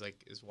 God always,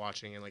 like, is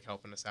watching and, like,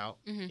 helping us out,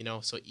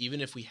 so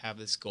even if we have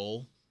this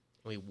goal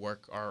and we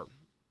work our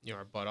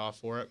butt off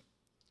for it,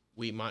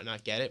 we might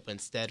not get it, but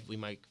instead we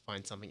might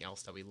find something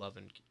else that we love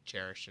and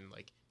cherish and,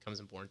 like, comes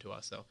important to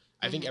us. So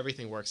I think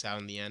everything works out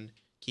in the end.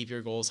 Keep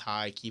your goals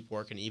high, keep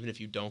working. Even if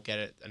you don't get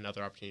it,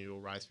 another opportunity will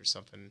arise for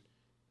something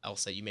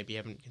else that you maybe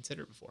haven't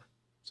considered before.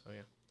 So,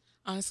 yeah.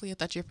 Honestly, I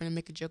thought you were going to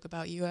make a joke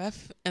about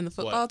UF and the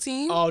football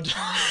team. Oh,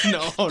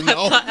 no.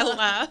 I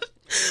laughed.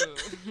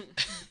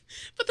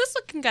 But this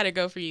one can gotta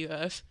go for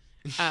UF.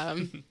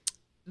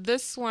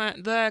 This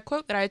one, the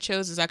quote that I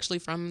chose is actually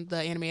from the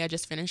anime I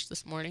just finished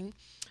this morning.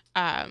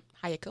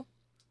 Hayako.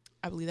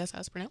 I believe that's how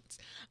it's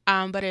pronounced.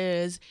 But it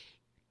is,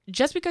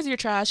 just because you're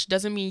trash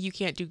doesn't mean you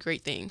can't do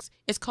great things.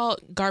 It's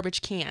called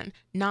garbage can,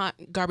 not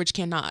garbage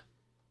cannot.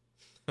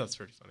 That's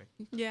pretty funny.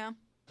 Yeah.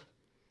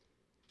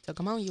 So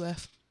come on,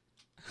 UF.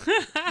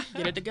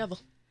 Get it together.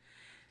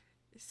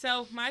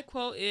 So my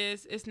quote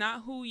is, it's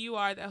not who you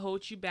are that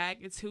holds you back,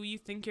 it's who you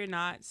think you're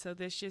not. So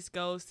this just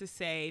goes to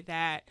say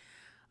that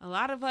a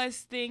lot of us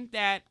think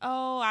that,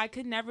 oh, I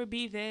could never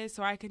be this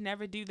or I could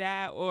never do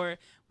that, or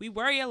we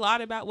worry a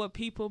lot about what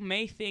people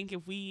may think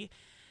if we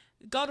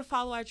go to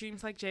follow our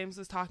dreams like James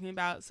was talking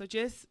about. So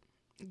just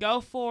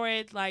go for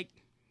it. Like,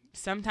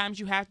 sometimes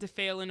you have to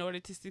fail in order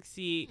to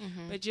succeed,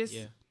 but just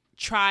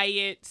try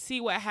it, see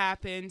what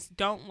happens.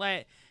 Don't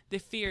let the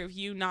fear of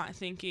you not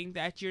thinking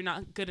that you're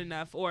not good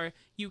enough or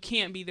you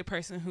can't be the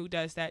person who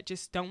does that.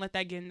 Just don't let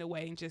that get in the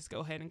way and just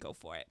go ahead and go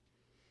for it.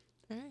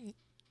 All right.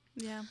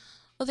 Yeah.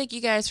 Well, thank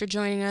you guys for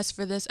joining us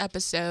for this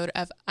episode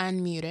of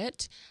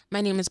Unmuted.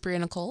 My name is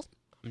Brianna Cole.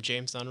 I'm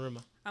James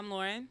Donnarumma. I'm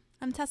Lauren.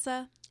 I'm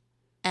Tessa.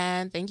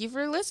 And thank you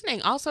for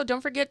listening. Also,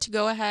 don't forget to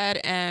go ahead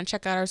and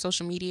check out our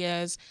social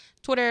medias.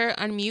 Twitter,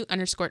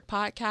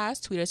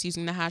 unmute_podcast. Tweet us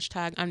using the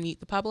hashtag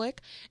unmutethepublic.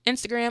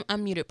 Instagram,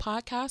 unmuted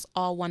podcast,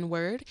 all one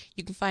word.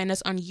 You can find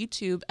us on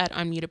YouTube at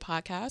unmuted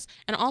podcast.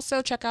 And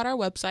also check out our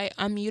website,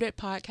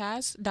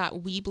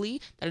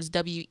 unmutedpodcast.weebly. That is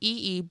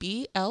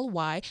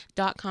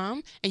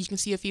weebly.com. And you can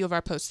see a few of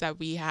our posts that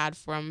we had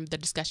from the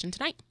discussion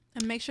tonight.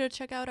 And make sure to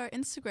check out our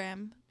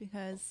Instagram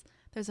because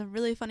there's a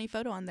really funny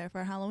photo on there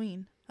for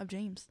Halloween of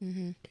James.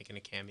 Making a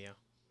cameo.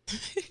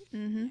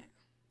 All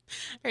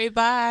right,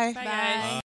 bye. Bye, guys.